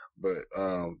 But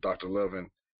Dr. Lovin,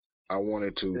 I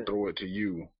wanted to throw it to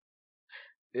you.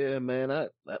 Yeah, man,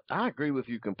 I agree with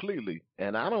you completely,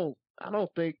 and I don't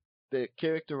think that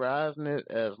characterizing it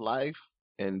as life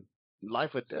and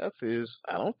life or death is.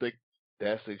 I don't think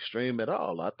that's extreme at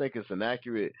all. I think it's an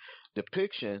accurate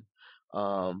depiction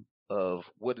of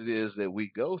what it is that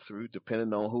we go through,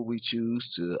 depending on who we choose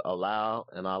to allow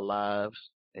in our lives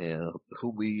and who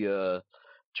we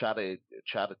try to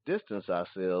distance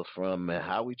ourselves from, and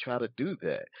how we try to do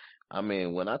that. I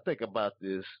mean, when I think about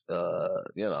this, I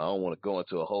don't want to go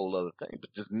into a whole other thing, but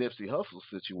this Nipsey Hussle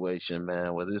situation,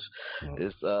 man, where this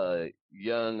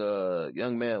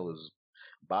young man was,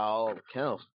 by all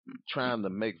accounts, trying to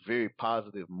make very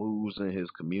positive moves in his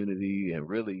community and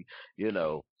really,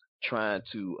 trying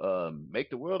to make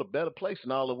the world a better place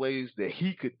in all the ways that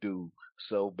he could do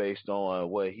so, based on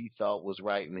what he thought was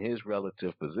right in his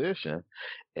relative position.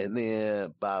 And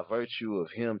then by virtue of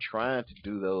him trying to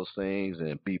do those things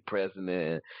and be present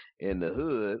in the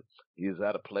hood, he was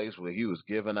at a place where he was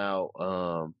giving out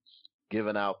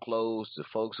clothes to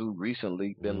folks who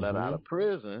recently been let out of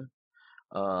prison.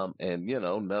 And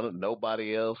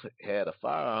nobody else had a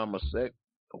firearm except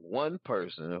one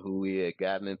person who he had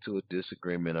gotten into a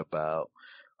disagreement about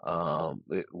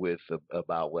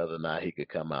about whether or not he could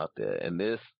come out there. And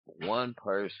this one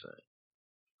person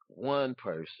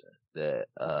that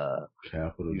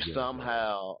you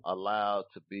somehow allowed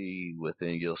to be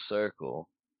within your circle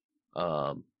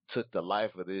took the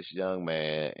life of this young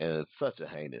man in such a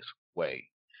heinous way.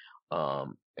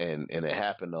 And it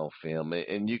happened on film.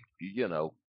 And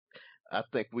I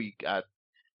think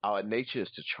our nature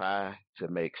is to try to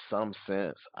make some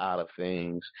sense out of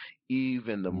things,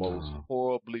 even the most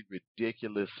horribly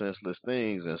ridiculous, senseless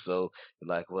things. And so,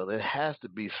 like, well, there has to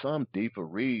be some deeper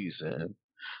reason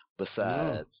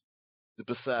besides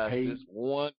this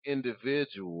one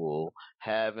individual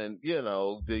having,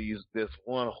 this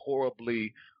one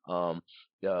horribly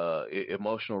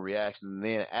emotional reaction, and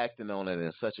then acting on it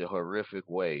in such a horrific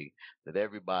way that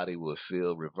everybody will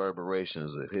feel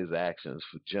reverberations of his actions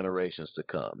for generations to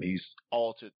come. He's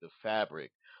altered the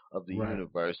fabric of the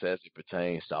universe as it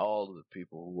pertains to all of the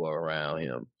people who are around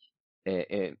him, and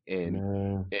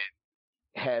it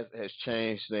has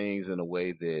changed things in a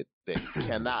way that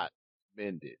cannot be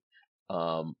mended,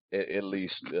 at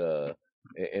least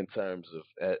in terms of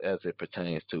as it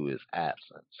pertains to his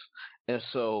absence. And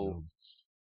so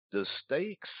the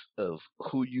stakes of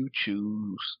who you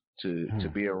choose to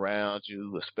be around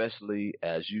you, especially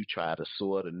as you try to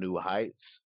soar to new heights,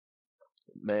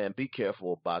 man, be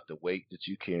careful about the weight that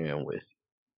you carrying with you.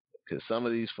 Because some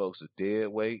of these folks are dead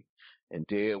weight, and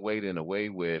dead weight in a way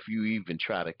where if you even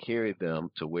try to carry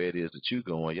them to where it is that you're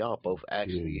going, y'all both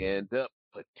actually end up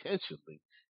potentially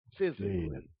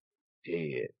physically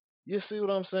dead. You see what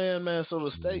I'm saying, man? So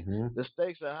the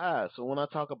stakes are high. So when I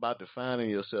talk about defining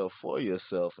yourself for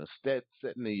yourself and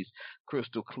setting these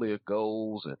crystal clear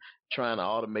goals and trying to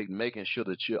automate, making sure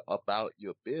that you're about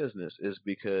your business, is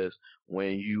because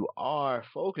when you are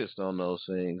focused on those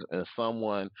things, and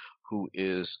someone who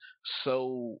is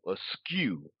so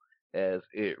askew as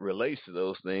it relates to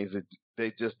those things, that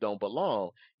they just don't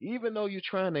belong, even though you're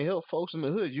trying to help folks in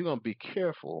the hood, you're going to be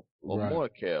careful, or more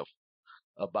careful,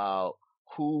 about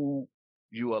who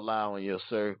you allow in your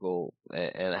circle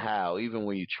and how, even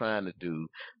when you're trying to do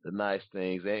the nice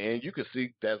things. And you can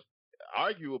see that's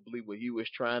arguably what he was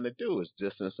trying to do, is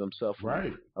distance himself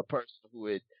from a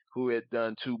person who had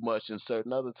done too much in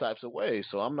certain other types of ways.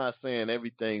 So I'm not saying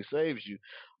everything saves you,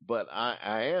 but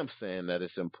I am saying that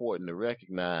it's important to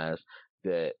recognize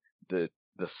that the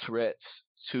threats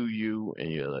to you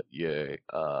and your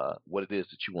what it is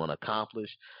that you want to accomplish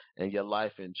and your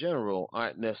life in general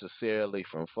aren't necessarily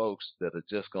from folks that are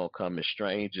just going to come as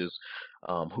strangers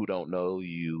who don't know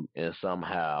you, and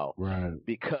somehow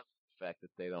because of the fact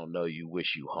that they don't know you,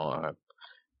 wish you harm.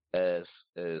 As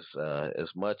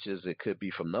much as it could be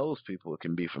from those people, it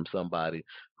can be from somebody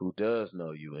who does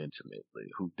know you intimately,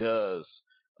 who does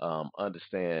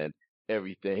understand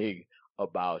everything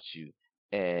about you,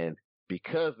 and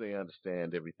because they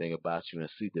understand everything about you and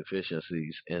see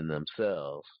deficiencies in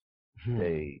themselves,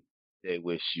 they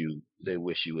wish you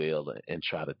ill and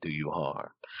try to do you harm.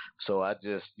 So I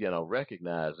just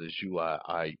recognize as you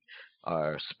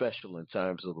are special in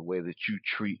terms of the way that you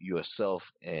treat yourself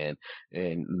and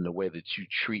the way that you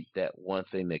treat that one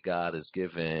thing that God has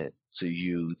given to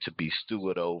you to be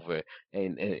steward over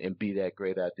and be that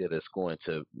great idea that's going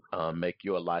to make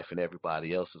your life and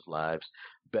everybody else's lives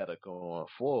better going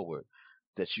forward,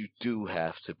 that you do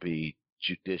have to be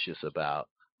judicious about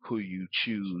who you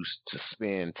choose to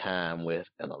spend time with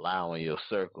and allow in your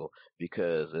circle,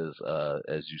 because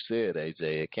as you said,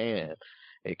 AJ, it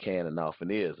can and often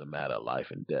is a matter of life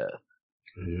and death.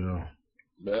 Yeah.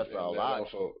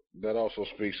 That also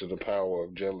speaks to the power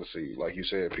of jealousy. Like you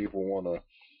said, people want to,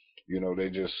 they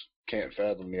just can't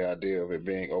fathom the idea of it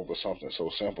being over something so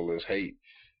simple as hate.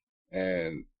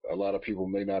 And a lot of people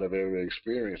may not have ever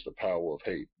experienced the power of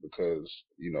hate because,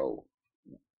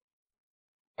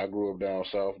 I grew up down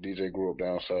south. DJ grew up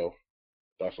down south.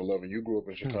 Dr. Lovin, you grew up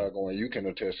in Chicago, and you can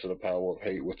attest to the power of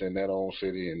hate within that own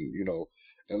city. And,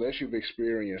 unless you've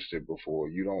experienced it before,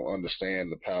 you don't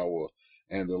understand the power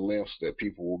and the lengths that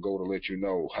people will go to let you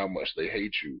know how much they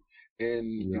hate you.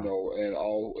 And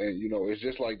it's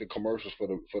just like the commercials for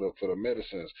the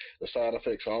medicines. The side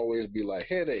effects always be like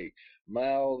headache,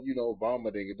 mild,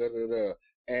 vomiting, da da da,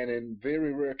 and in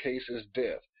very rare cases,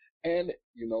 death. And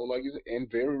like in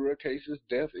very rare cases,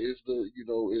 death is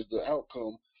the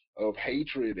outcome of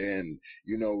hatred and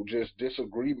just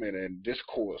disagreement and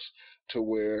discourse. To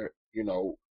where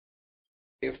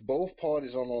if both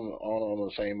parties are on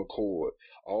the same accord,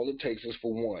 all it takes is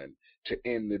for one to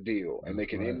end the deal, and they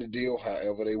can end the deal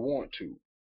however they want to.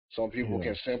 Some people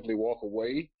can simply walk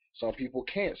away. Some people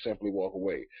can't simply walk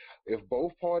away. If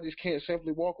both parties can't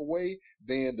simply walk away,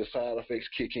 then the side effects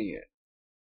kick in.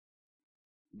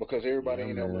 Because everybody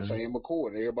ain't on the same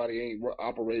accord. Everybody ain't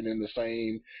operating in the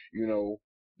same,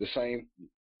 the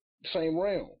same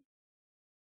realm.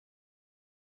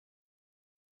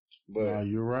 But no,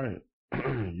 you're right.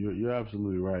 you're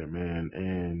absolutely right, man.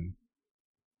 And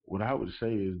what I would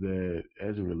say is that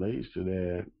as it relates to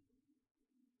that,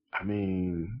 I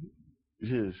mean,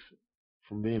 just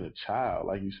from being a child,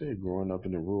 like you said, growing up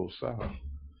in the rural South,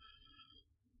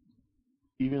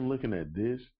 even looking at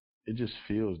this, it just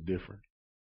feels different.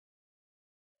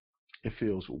 It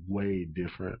feels way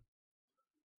different.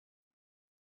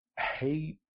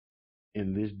 Hate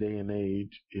in this day and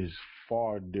age is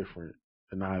far different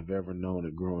than I've ever known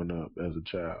it growing up as a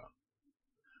child.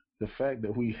 The fact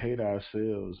that we hate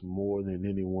ourselves more than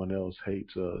anyone else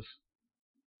hates us,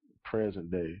 present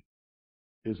day,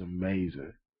 is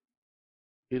amazing.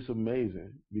 It's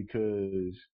amazing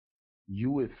because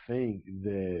you would think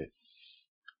that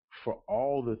for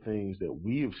all the things that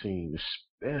we have seen,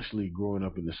 especially growing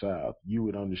up in the South, you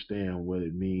would understand what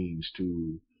it means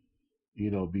to,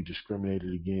 be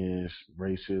discriminated against,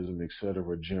 racism,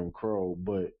 etc., Jim Crow.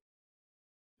 But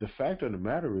the fact of the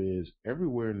matter is,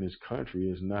 everywhere in this country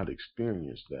has not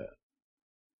experienced that.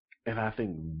 And I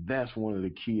think that's one of the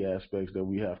key aspects that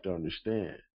we have to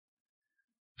understand.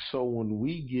 So when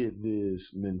we get this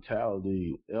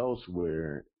mentality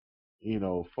elsewhere,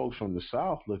 folks from the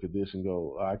South look at this and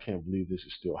go, I can't believe this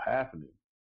is still happening.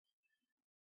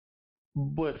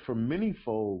 But for many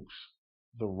folks,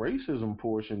 the racism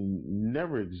portion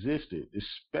never existed,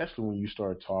 especially when you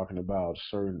start talking about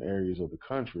certain areas of the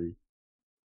country.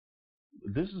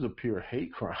 This is a pure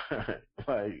hate crime.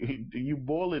 Like, you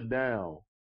boil it down.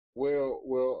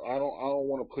 Well, I don't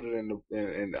want to put it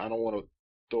and I don't want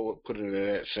to put it in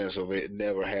that sense of it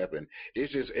never happened.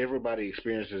 It's just everybody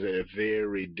experiences it at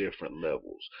very different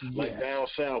levels. Yeah. Like down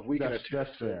south,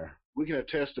 that's fair. We can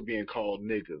attest to being called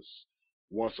niggas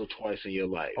once or twice in your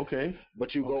life. Okay.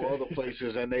 But you go other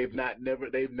places and they've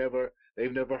never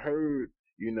heard,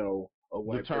 a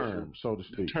white the term, person, so to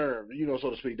speak. The term, so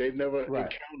to speak. They've never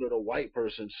encountered a white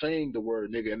person saying the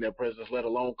word nigga in their presence, let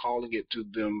alone calling it to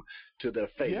them, to their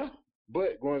face. Yeah.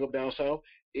 But growing up down south,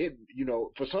 it,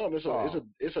 for some,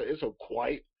 it's a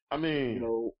quite,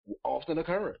 often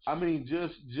occurrence. I mean,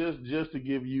 just to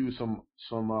give you some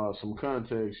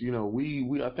context,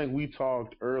 I think we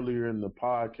talked earlier in the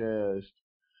podcast,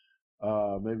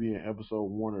 maybe in episode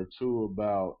 1 or 2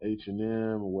 about H&M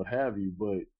or what have you,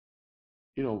 but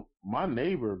my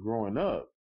neighbor growing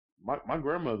up, my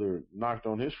grandmother knocked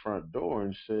on his front door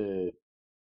and said,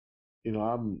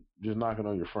 I'm just knocking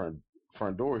on your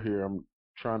front door here. I'm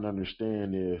trying to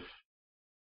understand if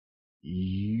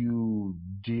you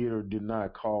did or did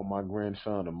not call my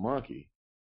grandson a monkey.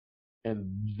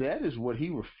 And that is what he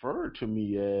referred to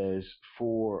me as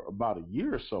for about a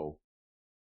year or so.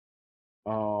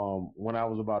 When I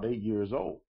was about 8 years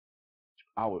old,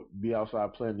 I would be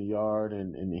outside playing in the yard,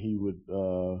 and he would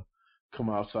come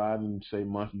outside and say,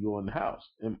 "Monkey, go in the house."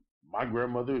 And my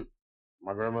grandmother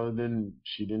didn't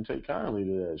take kindly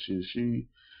to that. She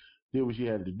did what she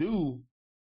had to do.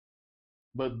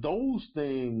 But those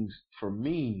things, for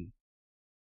me,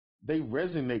 they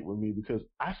resonate with me because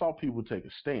I saw people take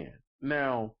a stand.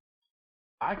 Now,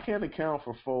 I can't account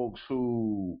for folks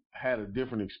who had a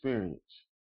different experience.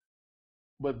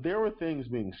 But there were things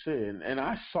being said, and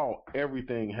I saw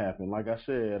everything happen. Like I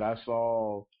said, I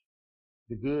saw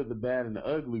the good, the bad, and the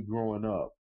ugly growing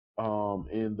up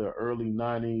in the early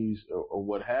 90s or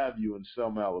what have you in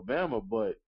Selma, Alabama.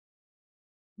 But,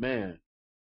 man,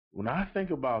 when I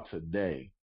think about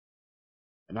today,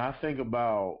 and I think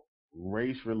about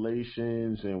race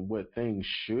relations and what things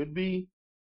should be,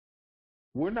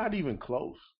 we're not even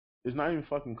close. It's not even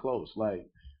fucking close. Like,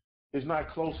 It's not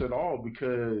close at all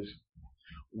because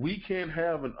we can't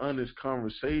have an honest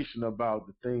conversation about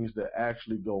the things that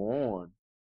actually go on,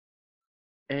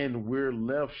 and we're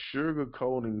left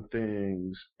sugarcoating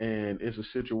things, and it's a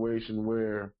situation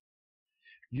where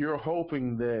you're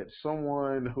hoping that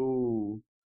someone who,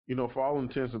 for all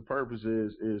intents and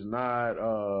purposes, is not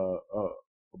a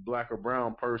black or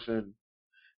brown person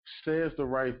says the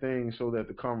right thing so that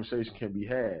the conversation can be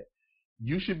had.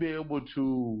 You should be able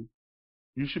to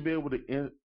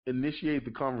initiate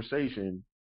the conversation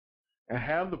and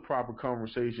have the proper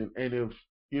conversation. And if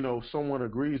someone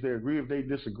agrees, they agree. If they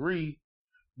disagree,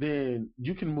 then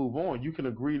you can move on. You can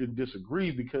agree to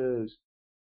disagree because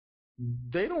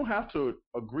they don't have to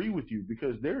agree with you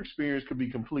because their experience could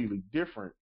be completely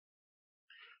different.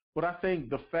 But I think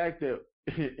the fact that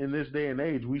in this day and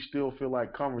age, we still feel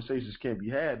like conversations can't be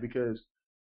had because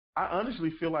I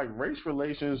honestly feel like race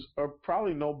relations are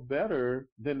probably no better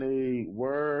than they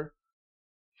were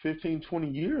 15, 20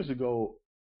 years ago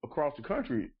across the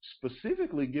country,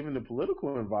 specifically given the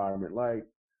political environment. Like,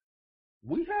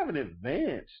 we haven't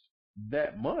advanced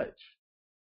that much.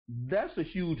 That's a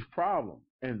huge problem.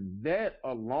 And that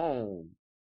alone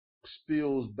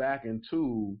spills back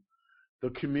into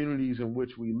the communities in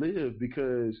which we live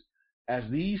because as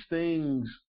these things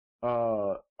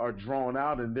are drawn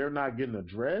out and they're not getting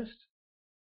addressed,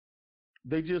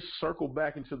 they just circle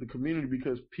back into the community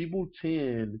because people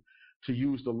tend to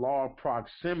use the law of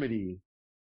proximity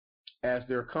as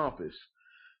their compass.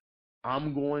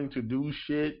 I'm going to do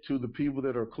shit to the people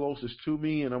that are closest to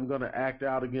me, and I'm going to act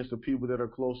out against the people that are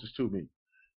closest to me.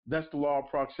 That's the law of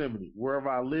proximity. Wherever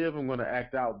I live, I'm going to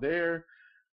act out there.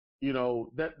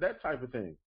 That type of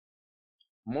thing.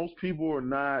 Most people are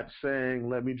not saying,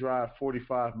 let me drive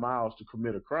 45 miles to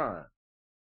commit a crime.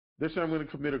 They're saying I'm going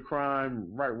to commit a crime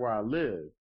right where I live.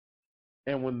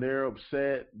 And when they're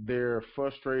upset, they're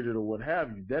frustrated or what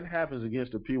have you, that happens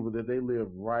against the people that they live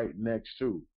right next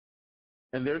to.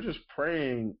 And they're just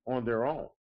preying on their own.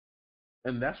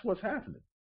 And that's what's happening.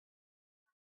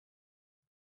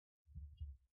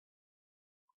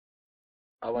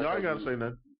 I ain't got to say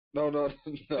nothing. No, no,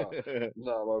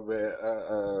 my bad.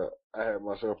 I had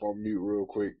myself on mute real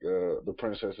quick. The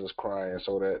princess is crying,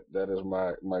 so that is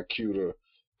my cue to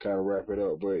kind of wrap it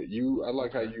up. But I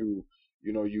like how you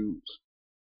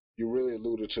really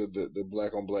alluded to the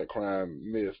black on black crime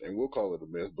myth, and we'll call it a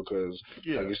myth because,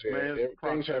 like you said,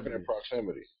 things happen in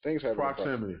proximity. Things happen in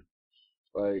proximity.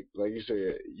 Like you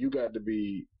said, you got to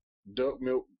be duck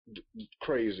milk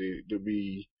crazy to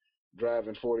be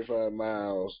driving 45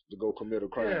 miles to go commit a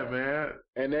crime. Yeah, man.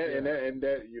 And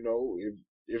that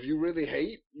if you really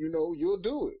hate, you'll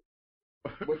do it.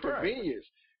 But convenience.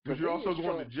 Because you're also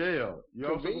going to jail.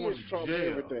 Convenience trumps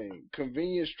everything.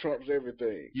 Convenience trumps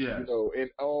everything. Yes. In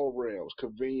all realms,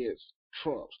 convenience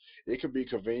trumps. It can be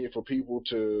convenient for people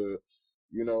to,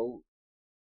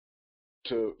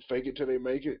 to fake it till they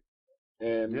make it.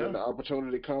 And when the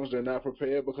opportunity comes, they're not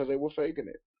prepared because they were faking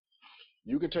it.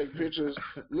 You can take pictures,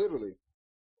 literally.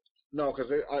 No,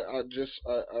 because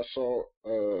I saw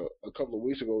a couple of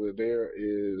weeks ago that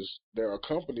there are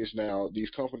companies now,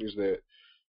 these companies that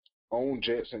own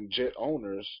jets and jet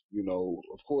owners,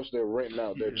 of course they're renting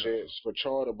out their jets for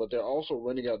charter, but they're also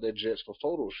renting out their jets for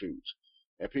photo shoots.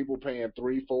 And people paying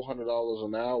 $300-$400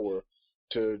 an hour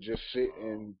to just sit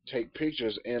and take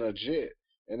pictures in a jet.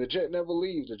 And the jet never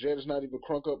leaves. The jet is not even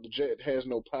crunk up. The jet has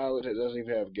no pilot. It doesn't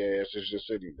even have gas. It's just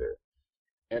sitting there.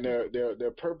 And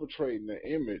they're perpetrating the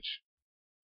image,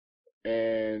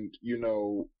 and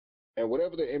and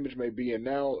whatever the image may be, and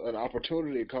now an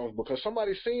opportunity comes because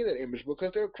somebody's seen that image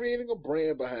because they're creating a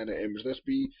brand behind the image. Let's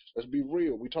be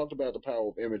real. We talked about the power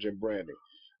of image and branding.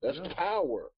 That's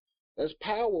power. That's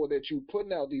power that you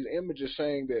putting out these images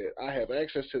saying that I have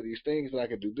access to these things and I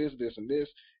can do this, this, and this,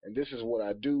 and this is what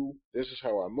I do. This is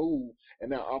how I move. And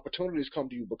now opportunities come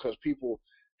to you because people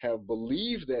have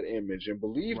believed that image and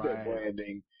believed that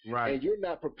branding, and you're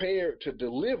not prepared to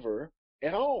deliver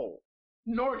at all.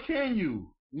 Nor can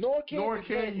you. Nor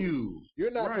can you. You're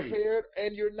not prepared,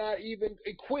 and you're not even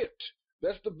equipped.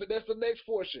 That's the next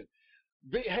portion.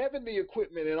 Having the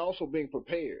equipment and also being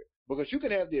prepared, because you can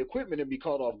have the equipment and be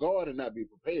caught off guard and not be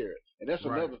prepared, and that's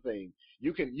another thing.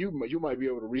 You might be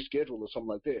able to reschedule or something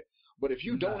like that. But if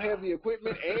you don't have the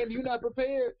equipment and you're not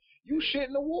prepared, you shit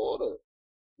in the water.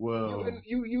 Well,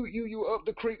 you up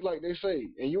the creek like they say,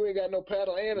 and you ain't got no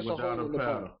paddle, and it's a hole in the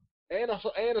boat, and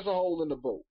it's a hole in the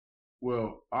boat.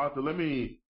 Well, Arthur, let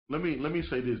me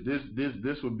say this.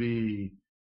 This would be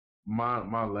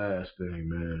my last thing,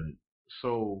 man.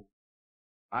 So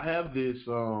I have this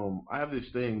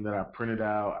thing that I printed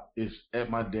out. It's at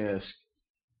my desk,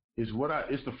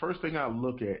 It's the first thing I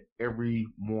look at every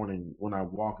morning when I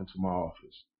walk into my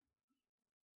office.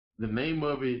 The name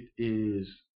of it is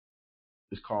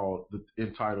called, the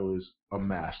end title is A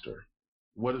Master.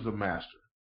 What is a master?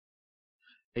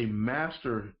 A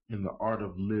master in the art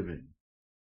of living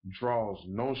draws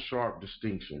no sharp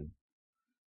distinction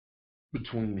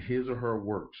between his or her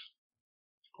works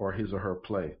or his or her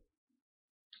play,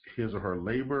 his or her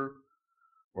labor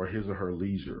or his or her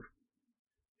leisure,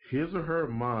 his or her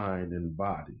mind and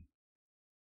body,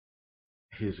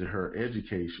 his or her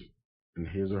education, and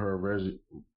his or her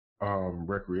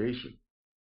recreation.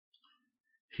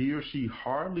 He or she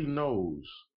hardly knows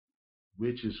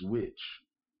which is which.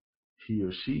 He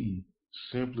or she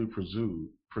simply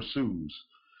pursues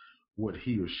what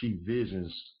he or she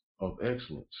visions of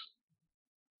excellence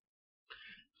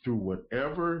through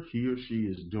whatever he or she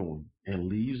is doing, and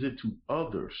leaves it to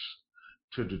others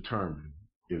to determine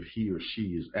if he or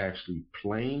she is actually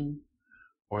playing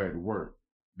or at work,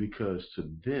 because to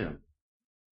them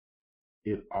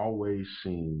it always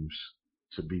seems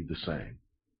to be the same.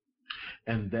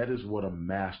 And that is what a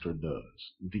master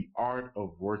does. The art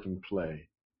of working play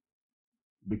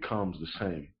becomes the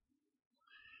same.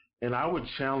 And I would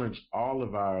challenge all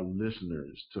of our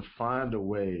listeners to find a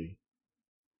way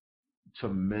to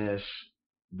mesh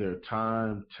their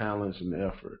time, talents, and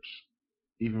efforts,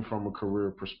 even from a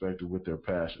career perspective, with their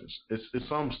passions. It's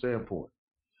some standpoint,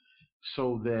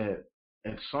 so that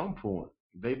at some point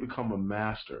they become a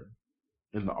master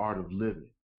in the art of living,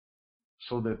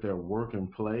 so that their work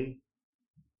and play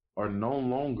are no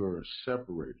longer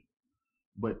separated,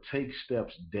 but take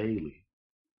steps daily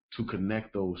to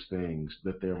connect those things,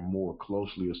 that they're more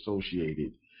closely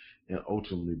associated and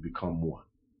ultimately become one.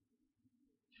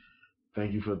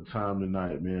 Thank you for the time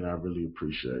tonight, man. I really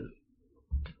appreciate it.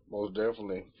 Most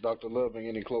definitely. Dr. Loving,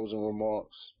 any closing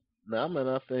remarks? No, man.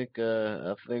 I think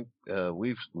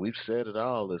we've said it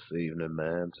all this evening,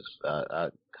 man. Just I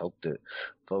hope that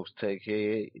folks take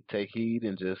heed,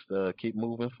 and just keep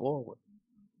moving forward.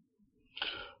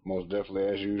 Most definitely,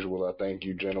 as usual, I thank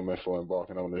you, gentlemen, for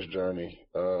embarking on this journey.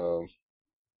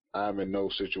 I'm in no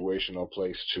situation or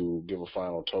place to give a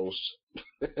final toast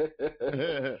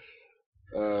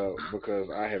because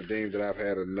I have deemed that I've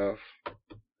had enough.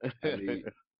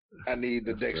 I need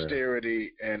the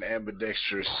dexterity and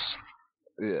ambidextrousness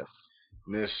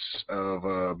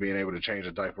of being able to change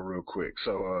a diaper real quick.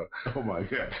 So, oh my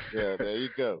God. Yeah, there you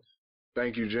go.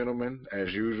 Thank you, gentlemen.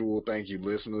 As usual, thank you,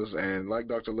 listeners. And like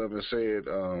Dr. Levin said,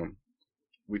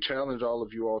 we challenge all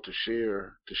of you all to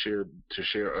share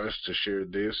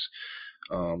this.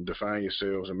 Define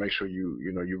yourselves and make sure you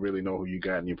really know who you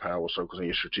got in your power circles and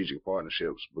your strategic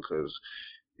partnerships, because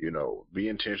be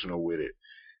intentional with it.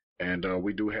 And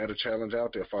we do have a challenge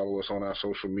out there. Follow us on our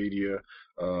social media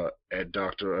at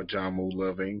Dr. Ajamu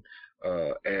Loving,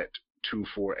 at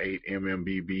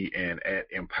 248MMBB, and at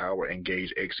Empower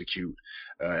Engage Execute,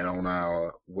 and on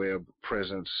our web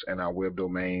presence and our web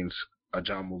domains,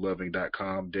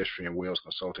 ajamuloving.com,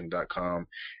 destrianwellsconsulting.com,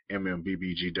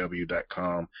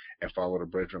 mmbbgw.com, and follow the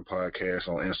Brethren Podcast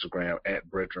on Instagram at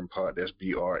Brethren Pod. That's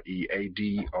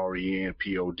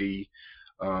BREADRENPOD.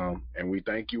 And we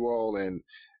thank you all, and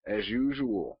as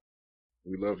usual,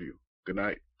 we love you. Good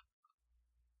night.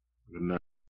 Good night.